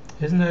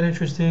 Isn't that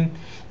interesting?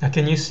 Now,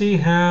 can you see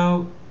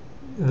how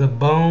the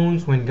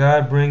bones, when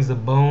God brings the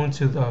bone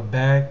to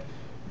back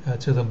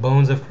to the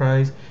bones of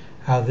Christ,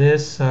 how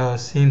this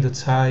seemed to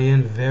tie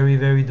in very,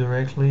 very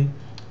directly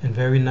and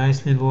very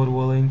nicely, Lord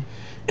willing,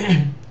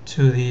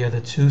 to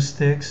the two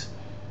sticks?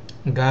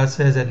 God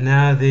says that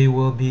now they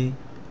will be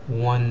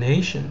one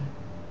nation.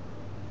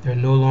 They're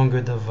no longer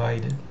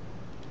divided.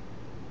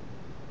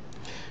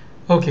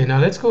 Okay, now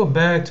let's go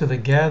back to the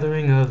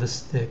gathering of the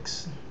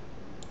sticks.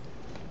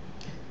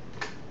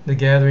 The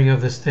gathering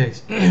of the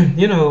sticks.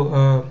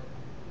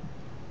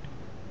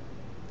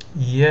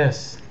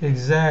 Yes,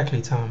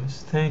 exactly,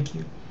 Thomas. Thank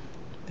you.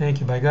 Thank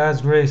you. By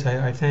God's grace,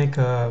 I think,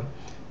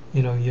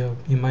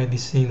 you might be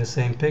seeing the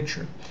same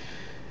picture.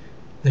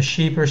 The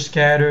sheep are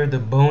scattered, the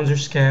bones are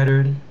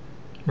scattered,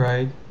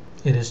 right?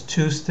 It is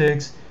two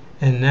sticks,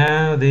 and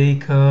now they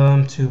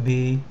come to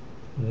be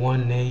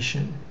one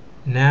nation.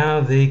 Now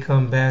they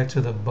come back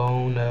to the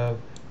bone of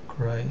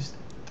Christ.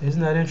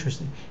 Isn't that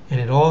interesting? And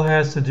it all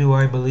has to do,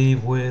 I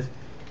believe, with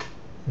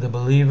the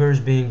believers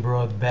being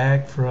brought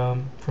back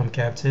from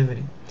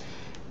captivity.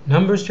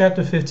 Numbers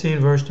chapter 15,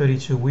 verse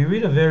 32. We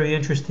read a very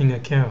interesting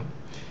account.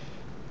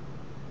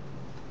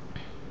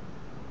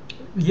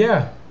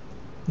 Yeah,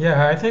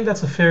 I think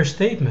that's a fair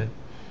statement.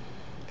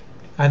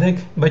 I think,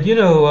 but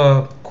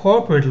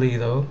corporately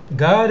though,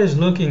 God is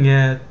looking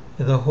at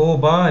the whole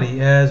body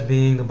as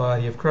being the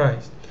body of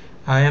Christ.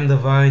 I am the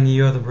vine,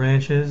 ye are the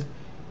branches,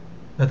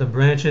 but the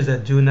branches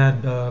that do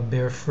not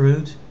bear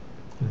fruit,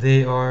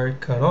 they are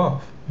cut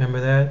off. Remember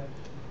that?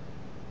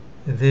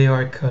 They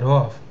are cut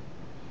off.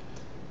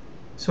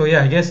 So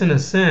yeah, I guess in a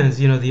sense,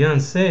 the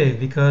unsaved,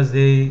 because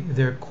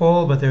they're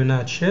called but they're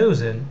not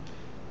chosen,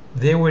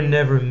 they were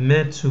never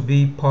meant to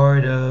be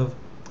part of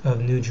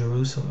New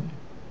Jerusalem.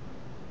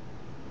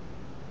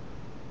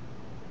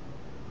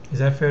 Is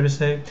that fair to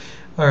say?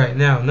 All right,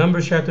 now,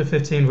 Numbers chapter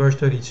 15, verse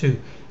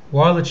 32.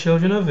 While the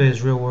children of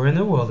Israel were in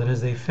the wilderness,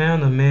 they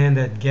found a man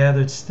that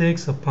gathered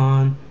sticks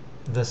upon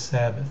the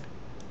Sabbath.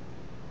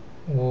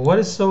 Well, what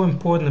is so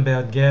important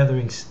about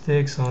gathering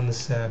sticks on the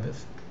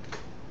Sabbath?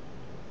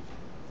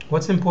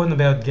 What's important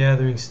about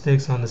gathering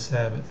sticks on the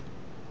Sabbath?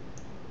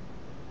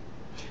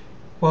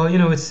 Well,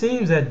 it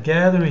seems that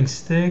gathering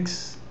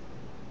sticks,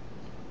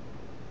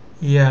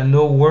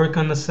 no work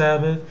on the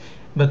Sabbath,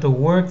 but the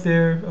work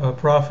there,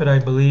 prophet, I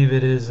believe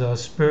it is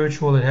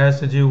spiritual. It has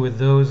to do with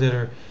those that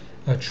are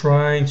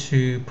trying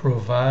to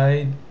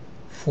provide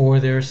for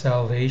their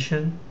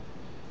salvation.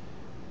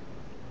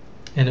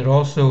 And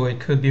it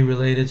could be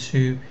related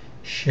to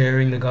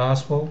sharing the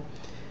gospel.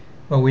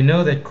 But we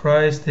know that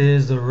Christ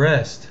is the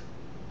rest.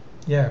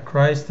 Yeah,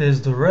 Christ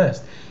is the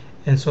rest.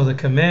 And so the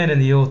command in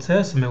the Old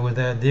Testament was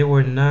that they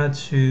were not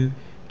to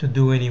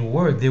do any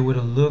work. They were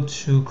to look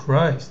to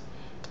Christ,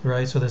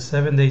 right? So the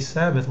 7-day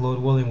Sabbath, Lord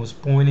willing, was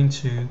pointing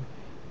to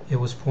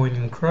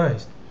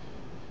Christ.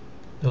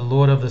 The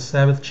Lord of the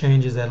Sabbath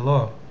changes that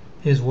law.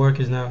 His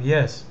work is now,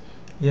 yes,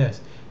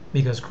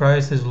 because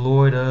Christ is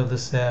Lord of the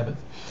Sabbath.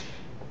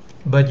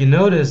 But you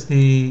notice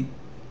the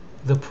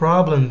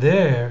problem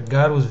there,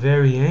 God was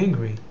very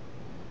angry.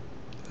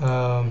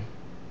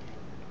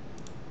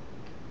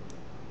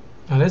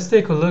 Now let's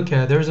take a look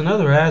at, there's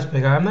another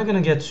aspect. I'm not going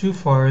to get too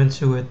far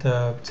into it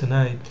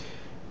tonight,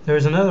 there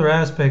is another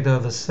aspect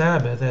of the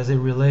Sabbath as it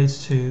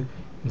relates to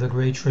the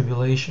Great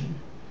Tribulation.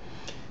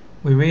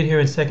 We read here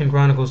in 2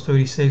 Chronicles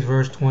 36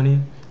 verse 20,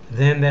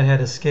 "Them that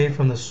had escaped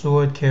from the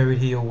sword carried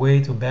he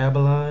away to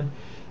Babylon,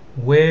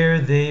 where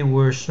they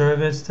were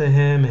servants to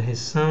him and his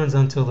sons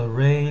until the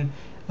reign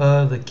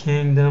of the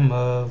kingdom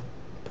of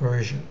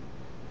Persia."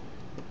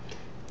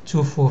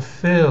 To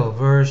fulfill,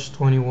 verse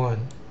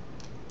 21,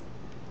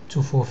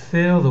 to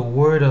fulfill the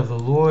word of the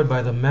Lord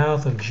by the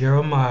mouth of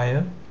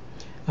Jeremiah,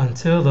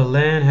 until the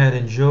land had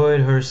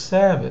enjoyed her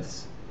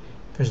Sabbaths.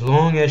 For as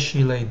long as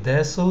she lay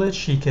desolate,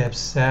 she kept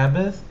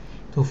Sabbath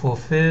to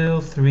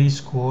fulfill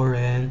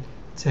 70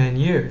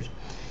 years.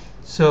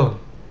 So,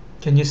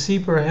 can you see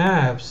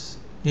perhaps,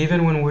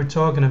 even when we're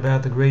talking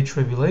about the Great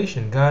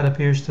Tribulation, God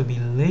appears to be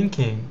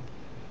linking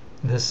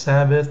the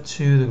Sabbath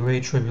to the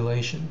Great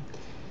Tribulation.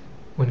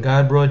 When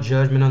God brought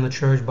judgment on the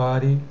church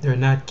body, they're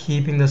not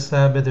keeping the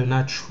Sabbath, they're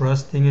not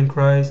trusting in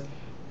Christ.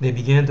 They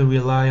began to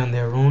rely on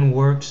their own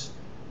works,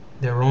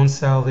 their own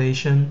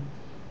salvation.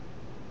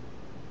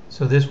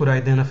 So this would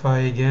identify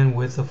again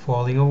with the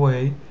falling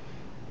away.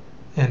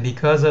 And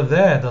because of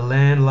that, the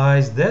land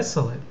lies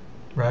desolate,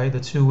 right? The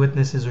two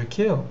witnesses are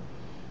killed.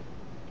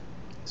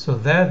 So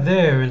that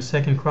there in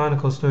 2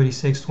 Chronicles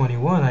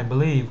 36:21, I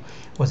believe,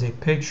 was a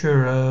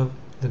picture of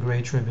the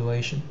Great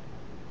Tribulation.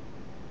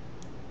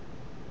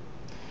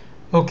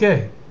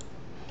 Okay,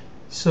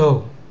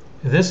 so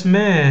this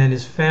man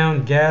is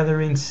found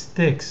gathering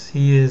sticks.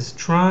 He is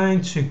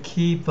trying to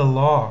keep the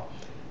law,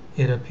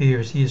 it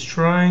appears. He is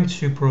trying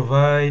to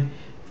provide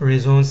for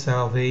his own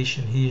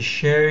salvation. He is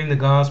sharing the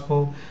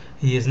gospel.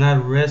 He is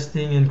not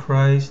resting in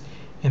Christ.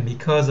 And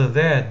because of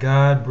that,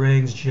 God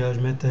brings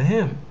judgment to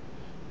him.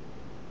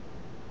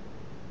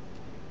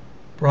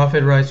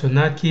 Prophet writes, "So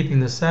not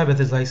keeping the Sabbath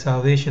is like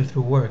salvation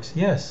through works."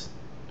 Yes,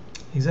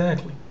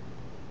 exactly.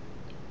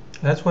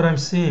 That's what I'm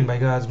seeing by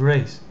God's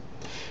grace.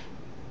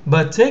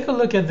 But take a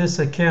look at this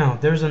account.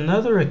 There's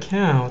another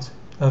account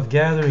of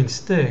gathering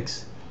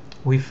sticks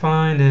we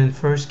find in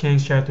 1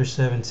 Kings chapter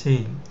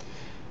 17.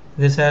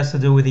 This has to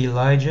do with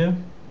Elijah.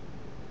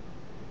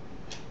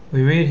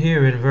 We read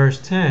here in verse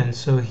 10,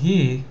 "So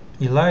he,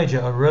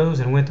 Elijah, arose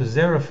and went to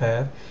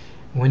Zarephath.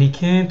 When he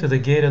came to the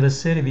gate of the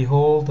city,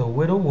 behold, a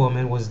widow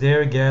woman was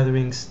there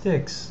gathering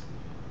sticks."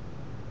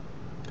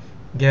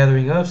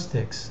 Gathering of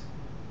sticks.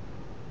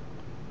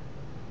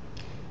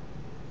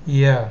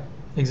 Yeah,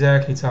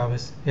 exactly,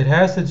 Thomas. It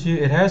has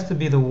to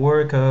be the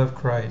work of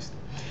Christ.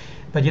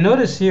 But you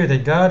notice here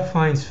that God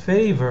finds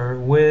favor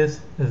with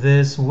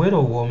this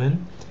widow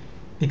woman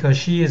because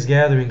she is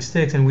gathering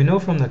sticks, and we know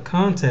from the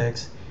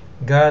context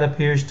God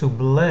appears to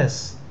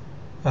bless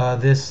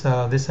this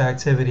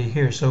activity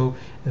here. So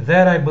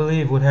that, I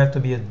believe, would have to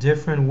be a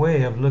different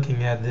way of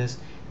looking at this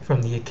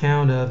from the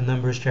account of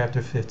Numbers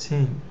chapter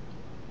 15.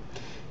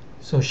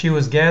 So she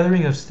was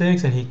gathering of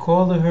sticks, and he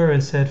called to her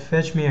and said,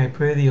 "Fetch me, I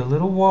pray thee, a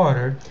little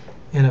water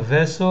in a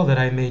vessel that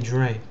I may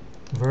drink."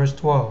 Verse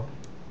 12.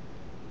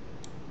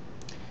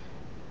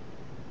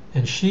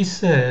 And she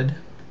said,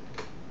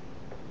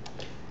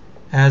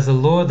 "As the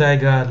Lord thy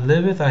God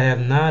liveth, I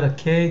have not a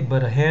cake,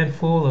 but a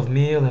handful of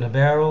meal in a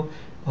barrel,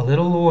 a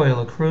little oil,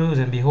 a cruse,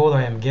 and behold,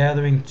 I am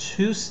gathering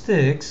 2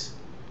 sticks."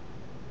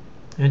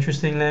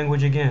 Interesting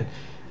language again.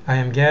 "I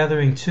am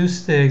gathering 2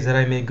 sticks that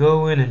I may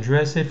go in and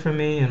dress it for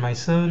me and my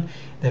son,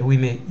 that we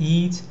may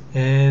eat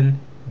and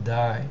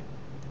die."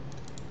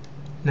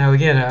 Now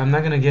again, I'm not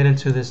going to get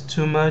into this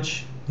too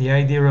much. The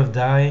idea of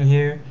dying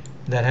here,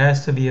 that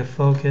has to be a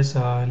focus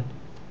on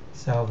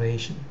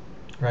salvation,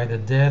 right? The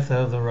death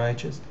of the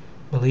righteous.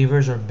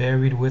 Believers are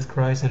buried with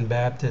Christ in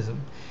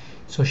baptism.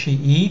 So she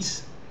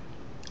eats.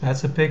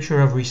 That's a picture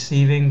of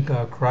receiving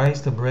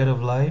Christ, the bread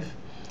of life.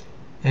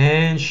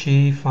 And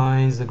she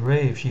finds the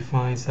grave. She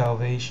finds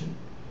salvation.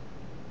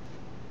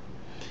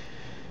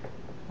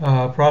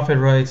 Prophet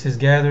writes, "Is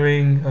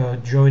gathering,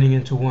 joining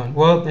into one."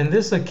 Well, in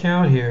this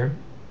account here,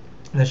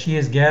 that she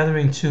is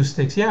gathering 2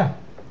 sticks. Yeah,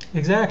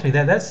 exactly.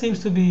 That seems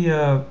to be,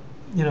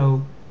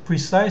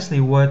 precisely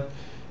what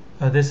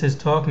this is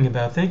talking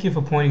about. Thank you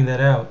for pointing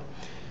that out.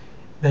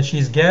 That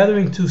she's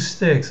gathering 2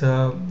 sticks.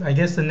 I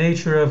guess the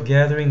nature of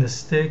gathering the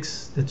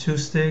sticks, the 2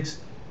 sticks,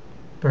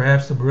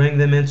 perhaps to bring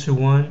them into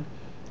one.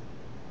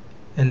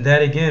 And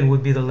that again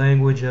would be the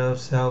language of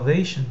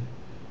salvation,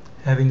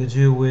 having to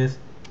do with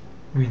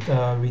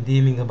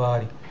redeeming the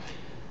body.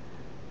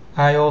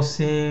 All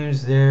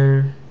seems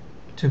there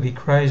to be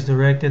Christ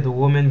directed. The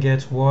woman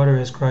gets water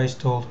as Christ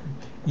told her.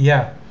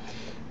 Yeah,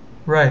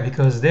 right,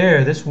 because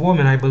this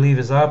woman, I believe,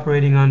 is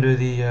operating under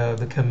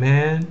the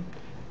command,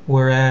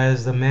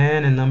 whereas the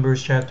man in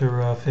Numbers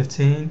chapter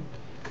 15,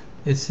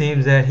 it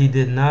seems that he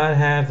did not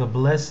have the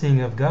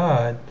blessing of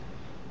God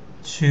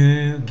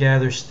to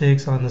gather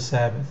sticks on the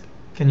Sabbath.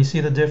 Can you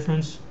see the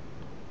difference?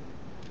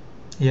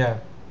 Yeah.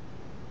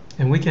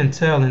 And we can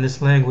tell in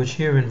this language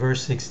here in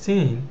verse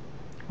 16,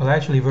 well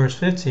actually verse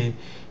 15,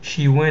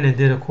 "She went and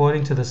did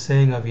according to the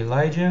saying of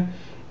Elijah,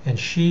 and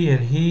she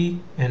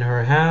and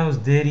her house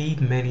did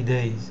eat many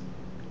days."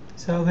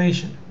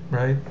 Salvation,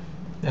 right?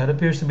 That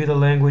appears to be the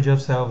language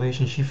of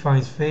salvation. She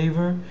finds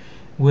favor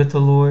with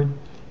the Lord.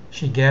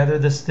 She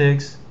gathered the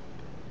sticks,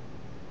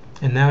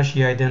 and now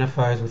she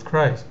identifies with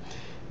Christ.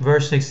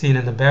 Verse 16,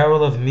 and the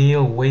barrel of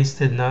meal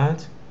wasted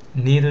not,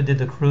 neither did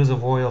the cruse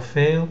of oil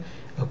fail,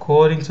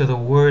 according to the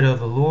word of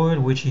the Lord,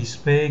 which he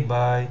spake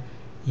by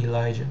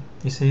Elijah.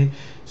 You see?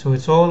 So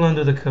it's all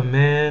under the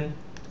command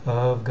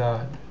of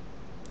God.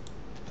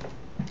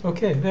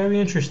 Okay, very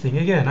interesting.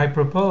 Again, I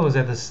propose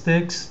that the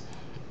sticks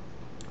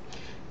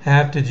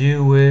have to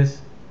do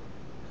with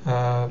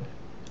how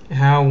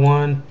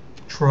one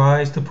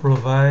tries to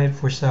provide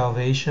for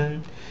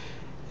salvation.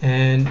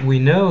 And we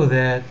know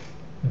that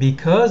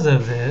because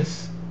of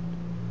this,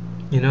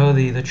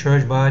 the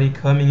church body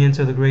coming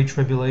into the Great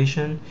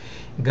Tribulation,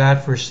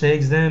 God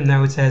forsakes them.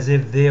 Now it's as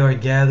if they are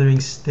gathering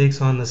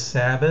sticks on the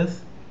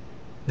Sabbath.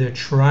 They're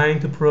trying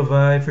to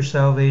provide for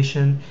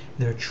salvation.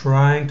 They're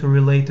trying to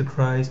relate to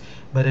Christ.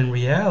 But in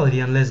reality,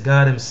 unless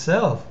God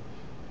himself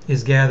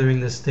is gathering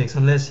the sticks,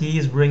 unless he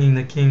is bringing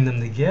the kingdom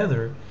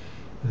together,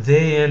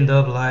 they end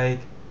up like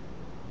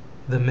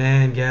the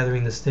man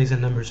gathering the sticks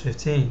in Numbers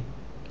 15.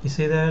 You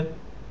see that?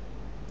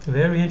 A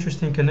very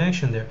interesting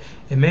connection there.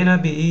 It may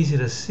not be easy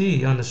to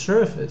see on the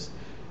surface,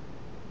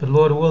 but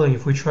Lord willing,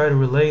 if we try to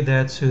relate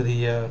that to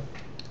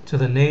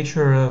the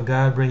nature of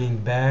God bringing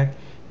back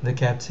the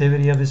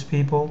captivity of his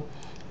people,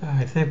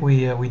 I think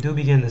we do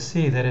begin to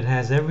see that it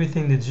has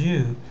everything to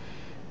do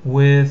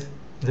with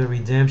the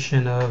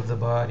redemption of the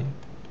body.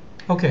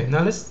 Okay,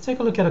 now let's take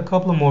a look at a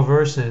couple of more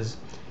verses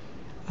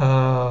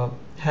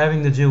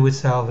having to do with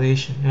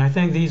salvation. And I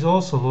think these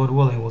also, Lord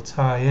willing, will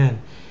tie in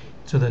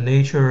to the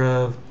nature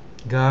of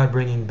God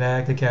bringing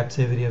back the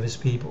captivity of his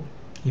people.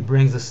 He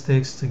brings the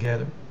sticks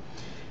together.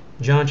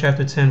 John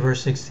chapter 10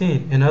 verse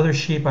 16, and other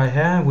sheep I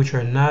have which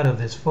are not of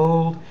this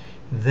fold,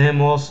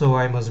 them also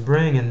I must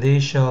bring, and they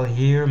shall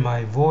hear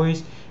my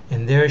voice,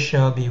 and there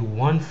shall be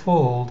one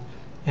fold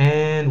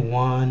and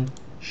one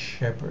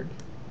shepherd.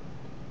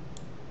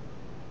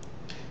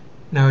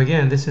 Now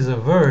again, this is a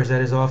verse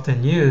that is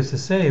often used to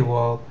say,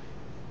 well,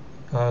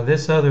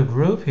 this other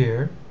group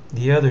here,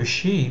 the other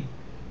sheep,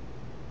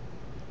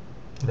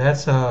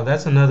 that's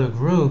another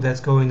group that's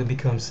going to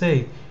become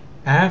saved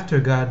after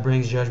God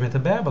brings judgment to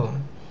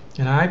Babylon.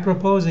 And I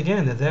propose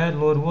again that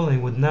Lord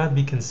willing, would not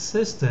be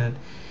consistent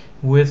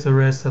with the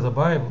rest of the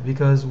Bible.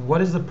 Because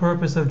what is the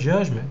purpose of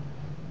judgment?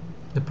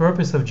 The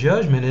purpose of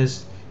judgment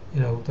is,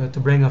 to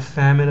bring a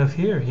famine of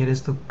hearing. It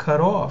is to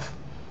cut off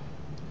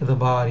the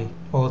body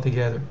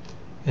altogether.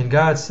 And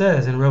God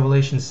says in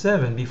Revelation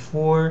 7,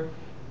 before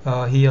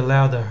he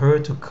allowed the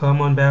hurt to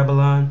come on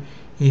Babylon,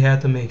 he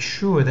had to make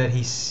sure that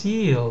he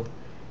sealed.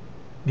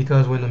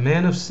 Because when the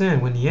man of sin,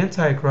 when the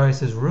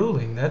Antichrist is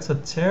ruling, that's a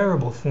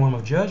terrible form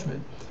of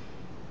judgment,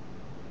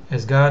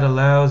 as God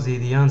allows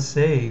the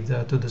unsaved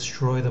to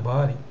destroy the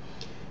body.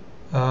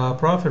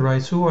 Prophet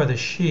writes, who are the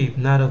sheep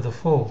not of the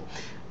fold?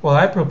 Well,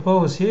 I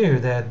propose here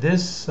that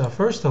this,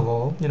 first of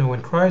all,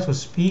 when Christ was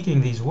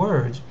speaking these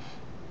words,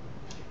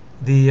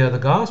 the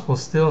gospel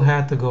still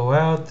had to go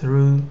out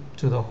through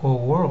to the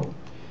whole world.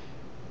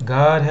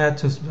 God had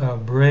to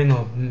bring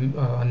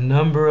a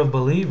number of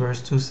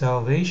believers to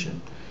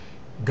salvation.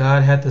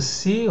 God had to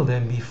seal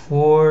them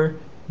before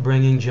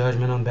bringing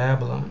judgment on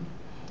Babylon.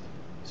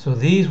 So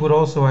these would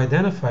also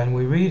identify, and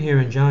we read here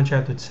in John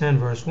chapter 10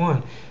 verse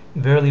 1,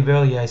 verily,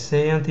 verily, I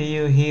say unto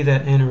you, he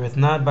that entereth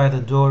not by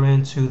the door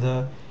into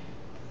the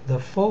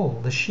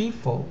fold, the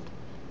sheepfold.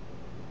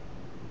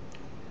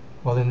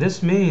 Well, then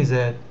this means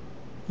that,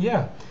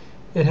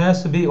 it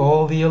has to be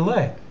all the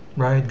elect,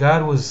 right?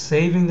 God was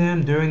saving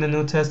them during the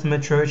New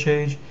Testament church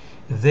age.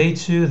 They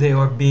too, they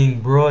are being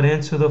brought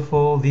into the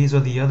fold. These are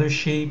the other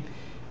sheep,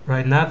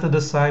 right? Not the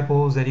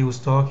disciples that he was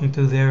talking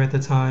to there at the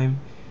time,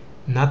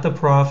 not the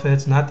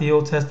prophets, not the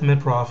Old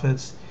Testament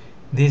prophets.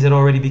 These had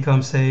already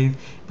become saved,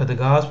 but the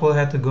gospel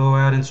had to go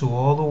out into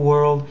all the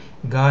world.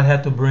 God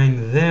had to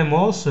bring them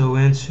also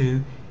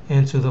into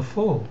the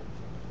fold.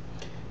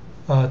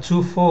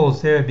 Two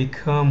folds there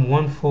become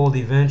one fold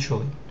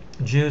eventually.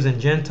 Jews and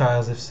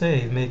Gentiles, if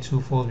saved, make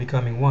two folds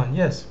becoming one.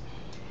 Yes.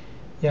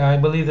 Yeah, I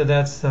believe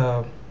that's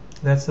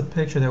the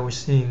picture that we're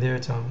seeing there,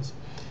 Thomas.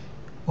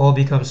 All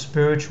become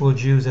spiritual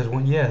Jews as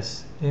one.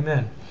 Yes.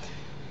 Amen.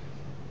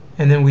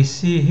 And then we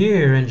see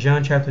here in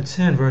John chapter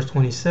 10, verse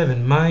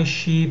 27, my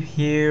sheep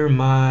hear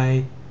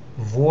my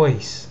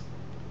voice.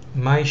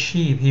 My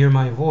sheep hear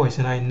my voice,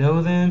 and I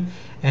know them,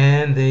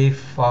 and they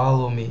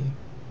follow me.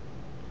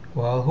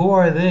 Well, who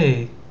are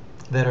they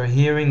that are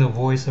hearing the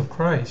voice of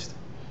Christ?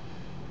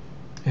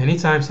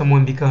 Anytime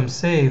someone becomes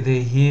saved,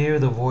 they hear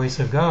the voice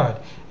of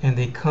God, and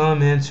they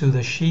come into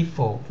the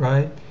sheepfold,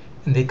 right?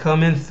 And they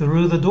come in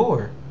through the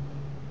door.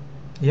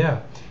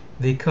 Yeah,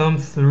 they come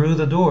through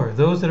the door.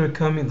 Those that are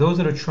coming, those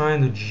that are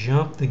trying to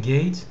jump the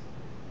gate,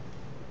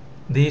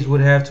 these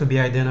would have to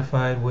be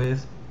identified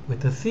with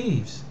the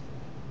thieves.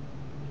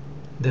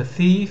 The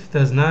thief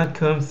does not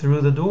come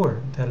through the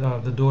door.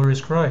 The door is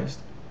Christ.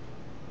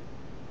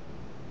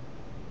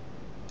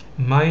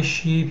 My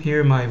sheep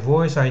hear my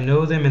voice, I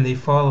know them, and they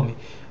follow me.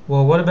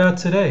 Well, what about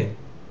today?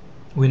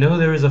 We know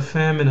there is a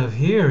famine of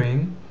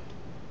hearing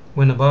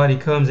when the body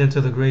comes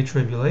into the Great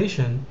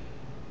Tribulation.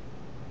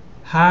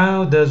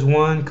 How does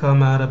one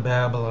come out of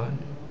Babylon?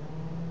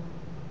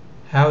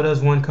 How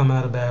does one come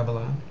out of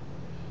Babylon?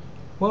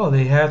 Well,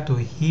 they have to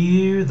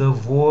hear the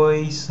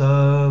voice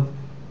of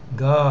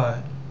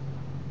God.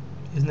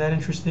 Isn't that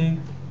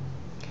interesting?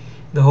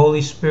 The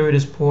Holy Spirit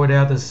is poured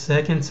out the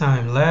second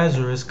time.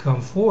 Lazarus,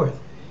 come forth.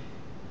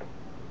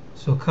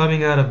 So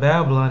coming out of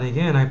Babylon,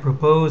 again, I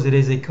propose it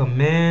is a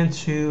command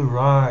to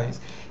rise.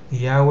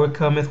 The hour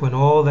cometh when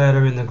all that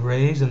are in the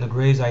graves, and the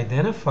graves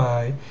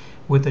identify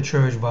with the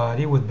church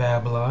body, with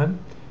Babylon,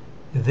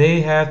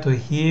 they have to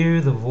hear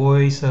the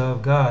voice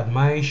of God.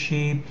 My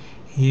sheep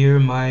hear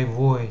my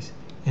voice.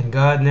 And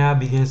God now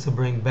begins to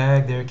bring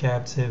back their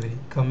captivity.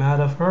 Come out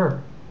of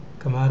her.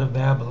 Come out of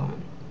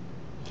Babylon.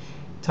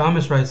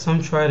 Thomas writes,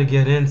 some try to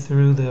get in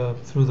through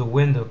the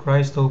window.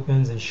 Christ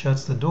opens and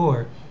shuts the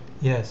door.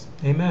 Yes.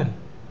 Amen.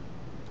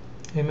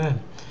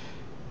 Amen.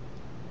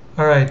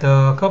 All right,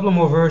 a couple of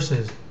more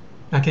verses.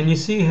 Now, can you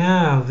see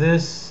how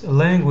this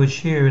language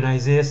here in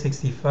Isaiah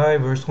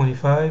 65, verse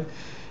 25,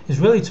 is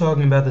really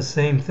talking about the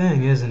same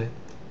thing, isn't it?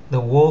 The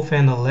wolf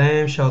and the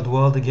lamb shall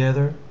dwell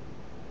together.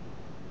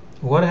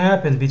 What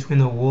happens between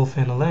the wolf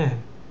and the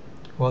lamb?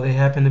 Well, they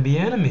happen to be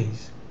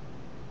enemies.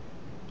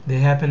 They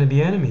happen to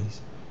be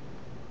enemies.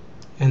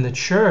 And the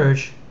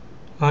church,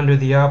 under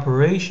the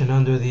operation,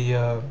 under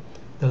the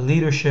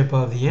leadership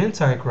of the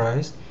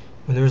Antichrist,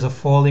 when there's a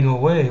falling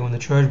away, when the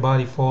church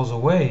body falls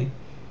away,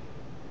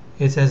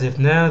 it's as if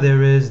now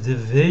there is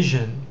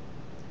division,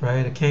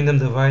 right? A kingdom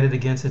divided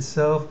against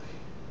itself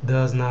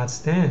does not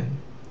stand.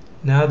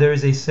 Now there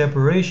is a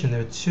separation.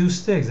 There are two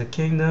sticks. The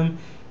kingdom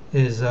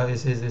is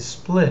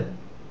split,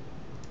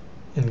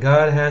 and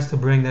God has to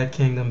bring that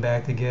kingdom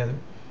back together.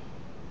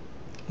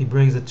 He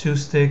brings the two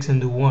sticks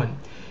into one.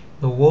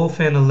 The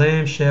wolf and the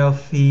lamb shall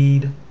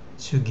feed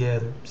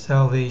together.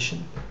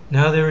 Salvation.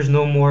 Now there is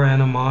no more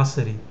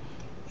animosity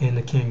in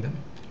the kingdom,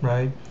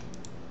 right?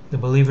 The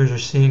believers are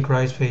seeing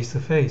Christ face to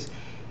face.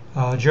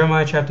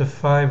 Jeremiah chapter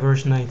 5,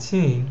 verse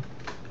 19.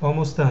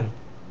 Almost done.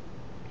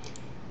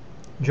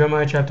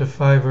 Jeremiah chapter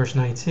 5, verse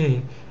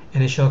 19.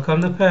 And it shall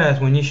come to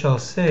pass when ye shall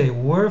say,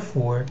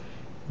 wherefore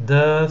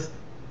doth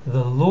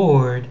the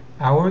Lord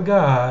our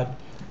God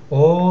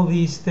all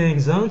these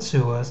things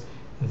unto us,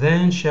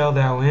 then shalt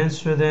thou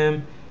answer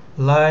them,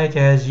 like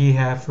as ye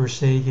have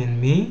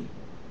forsaken me,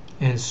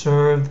 and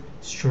served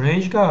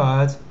strange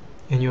gods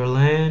in your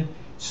land,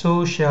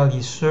 so shall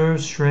ye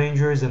serve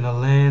strangers in a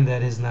land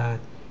that is not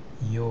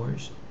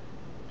yours.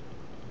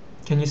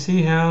 Can you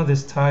see how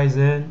this ties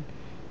in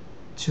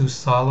to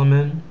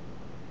Solomon,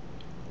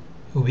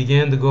 who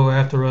began to go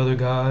after other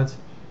gods,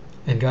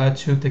 and God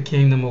took the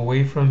kingdom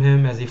away from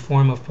him as a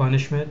form of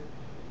punishment?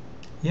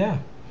 Yeah.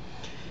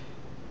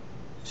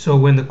 So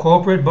when the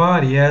corporate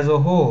body as a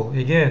whole,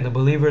 again, the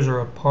believers are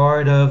a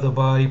part of the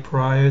body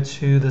prior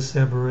to the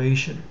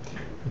separation.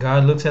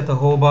 God looks at the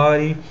whole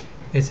body.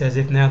 It's as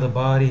if now the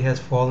body has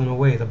fallen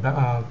away.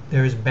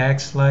 There is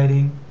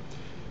backsliding.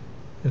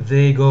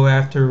 They go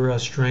after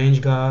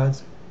strange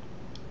gods.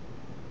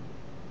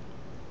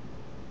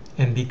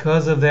 And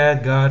because of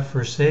that, God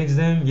forsakes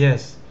them,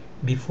 yes,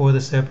 before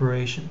the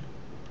separation.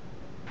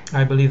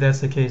 I believe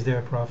that's the case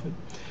there, Prophet.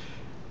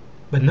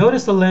 But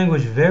notice the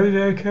language very,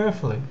 very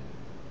carefully.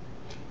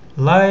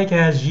 Like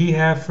as ye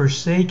have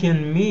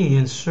forsaken me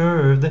and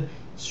served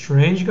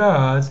strange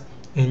gods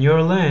in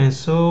your land,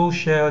 so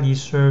shall ye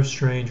serve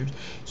strangers.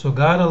 So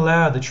God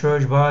allowed the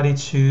church body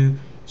to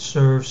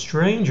serve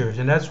strangers.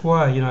 And that's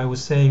why, I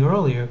was saying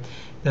earlier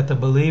that the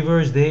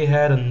believers, they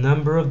had a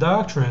number of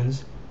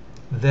doctrines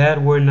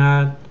that were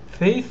not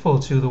faithful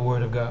to the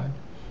Word of God.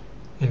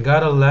 And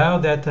God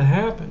allowed that to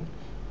happen.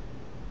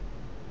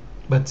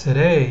 But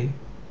today,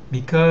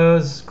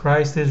 because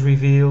Christ is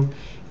revealed,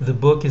 the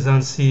book is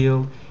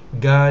unsealed,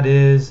 God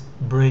is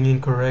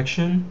bringing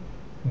correction.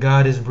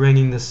 God is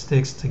bringing the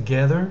sticks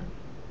together.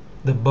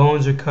 The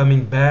bones are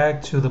coming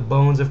back to the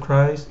bones of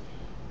Christ.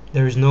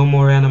 There is no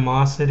more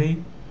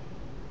animosity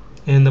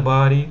in the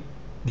body.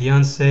 The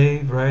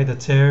unsaved, right, the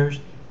tares,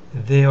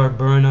 they are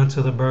burned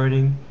unto the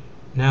burning.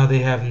 Now they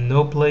have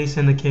no place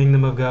in the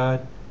kingdom of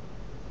God.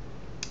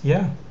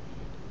 Yeah.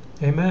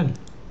 Amen.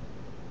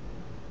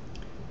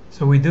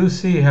 So we do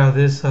see how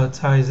this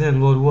ties in,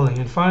 Lord willing.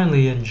 And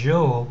finally, in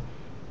Joel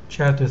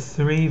chapter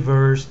 3,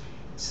 verse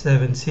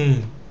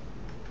 17.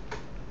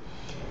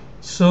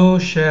 So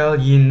shall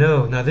ye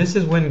know. Now this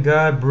is when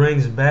God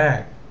brings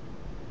back,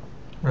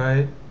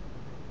 right?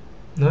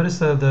 Notice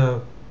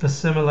the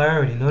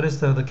similarity. Notice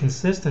the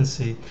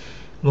consistency,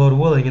 Lord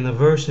willing, in the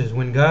verses.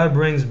 When God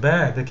brings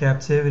back the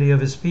captivity of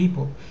his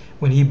people,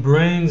 when he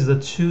brings the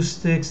two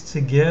sticks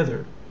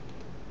together,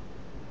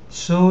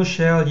 so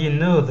shall ye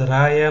know that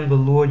I am the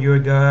Lord your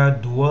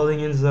God, dwelling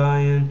in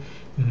Zion,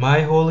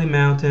 my holy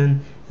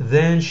mountain.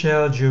 Then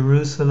shall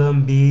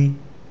Jerusalem be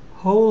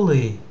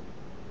holy.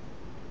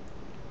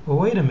 Well,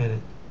 wait a minute.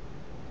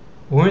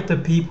 Weren't the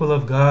people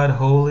of God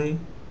holy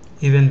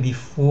even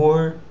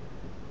before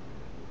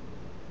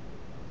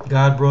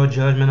God brought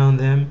judgment on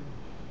them?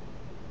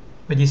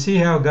 But you see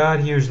how God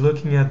here is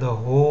looking at the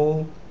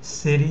whole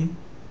city,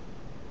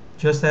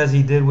 just as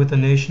he did with the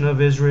nation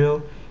of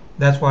Israel.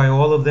 That's why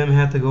all of them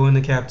had to go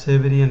into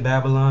captivity in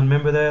Babylon.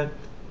 Remember that?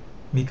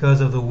 Because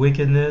of the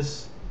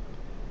wickedness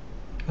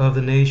of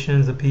the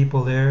nations, the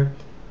people there.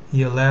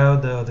 He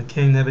allowed the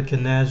king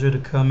Nebuchadnezzar to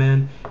come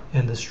in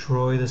and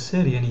destroy the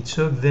city, and he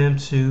took them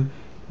to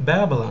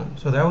Babylon.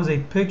 So that was a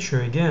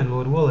picture, again,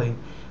 Lord willing,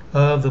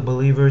 of the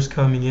believers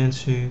coming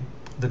into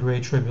the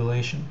Great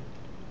Tribulation.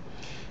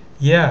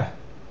 Yeah,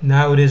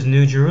 now it is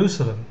New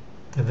Jerusalem.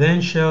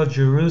 Then shall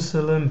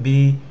Jerusalem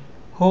be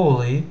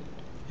holy,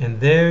 and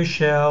there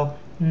shall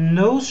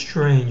no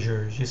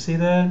strangers. You see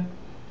that?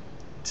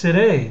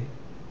 Today,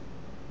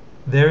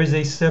 there is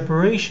a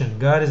separation.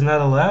 God is not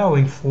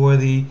allowing for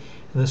the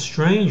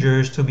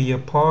strangers to be a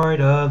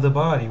part of the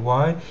body.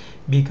 Why?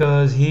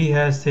 Because he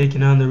has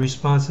taken on the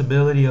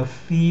responsibility of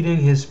feeding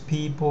his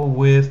people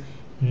with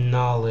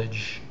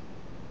knowledge.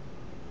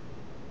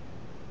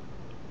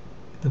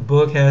 The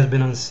book has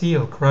been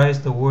unsealed.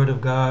 Christ, the Word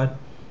of God,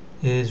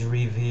 is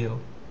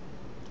revealed.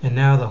 And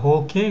now the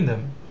whole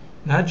kingdom,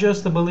 not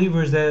just the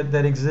believers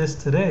that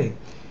exist today.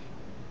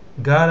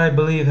 God, I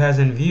believe, has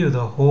in view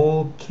the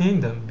whole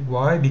kingdom.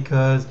 Why?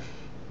 Because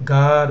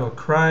God, or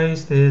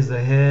Christ, is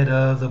the head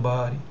of the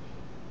body,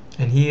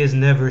 and he is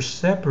never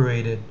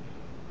separated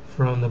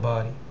from the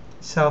body.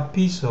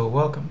 Salpiso,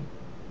 welcome.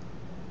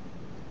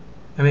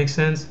 That makes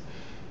sense?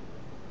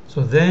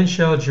 So then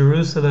shall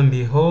Jerusalem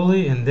be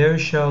holy, and there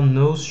shall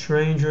no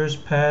strangers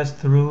pass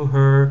through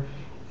her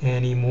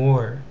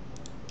anymore.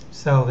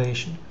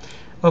 Salvation.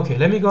 Okay,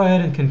 let me go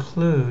ahead and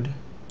conclude,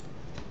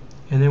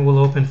 and then we'll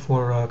open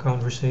for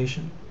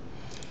conversation.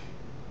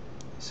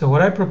 So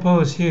what I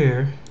propose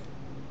here,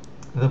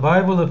 the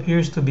Bible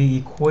appears to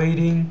be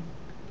equating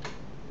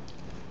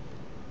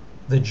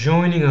the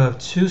joining of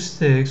two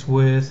sticks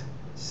with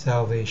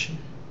salvation.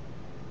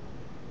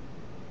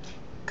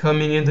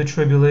 Coming into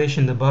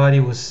tribulation, the body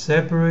was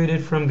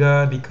separated from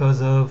God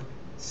because of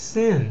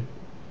sin.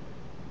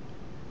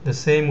 The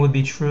same would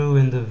be true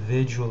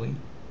individually,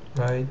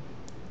 right?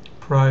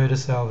 Prior to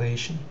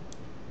salvation.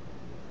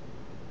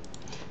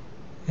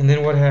 And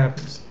then what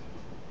happens?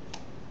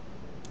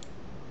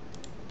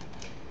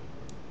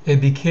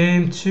 It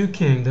became two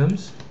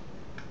kingdoms,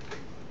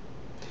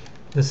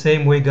 the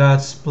same way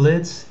God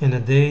splits in the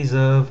days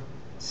of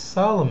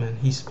Solomon.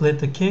 He split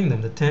the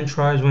kingdom. The 10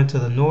 tribes went to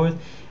the north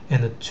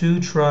and the 2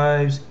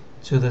 tribes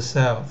to the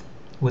south.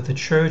 With the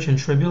church in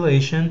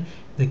tribulation,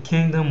 the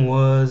kingdom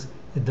was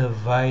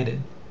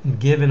divided and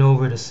given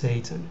over to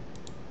Satan.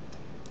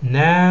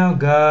 Now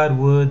God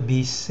would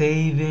be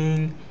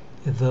saving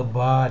the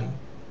body.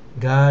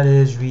 God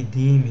is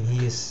redeeming.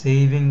 He is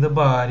saving the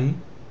body,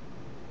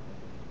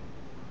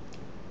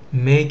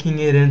 making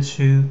it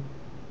into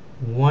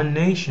one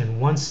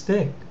nation, one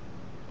stick,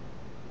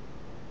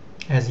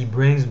 as he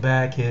brings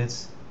back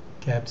its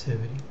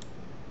captivity.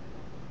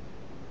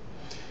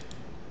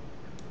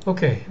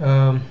 Okay,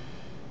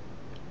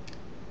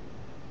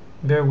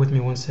 bear with me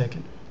one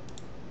second.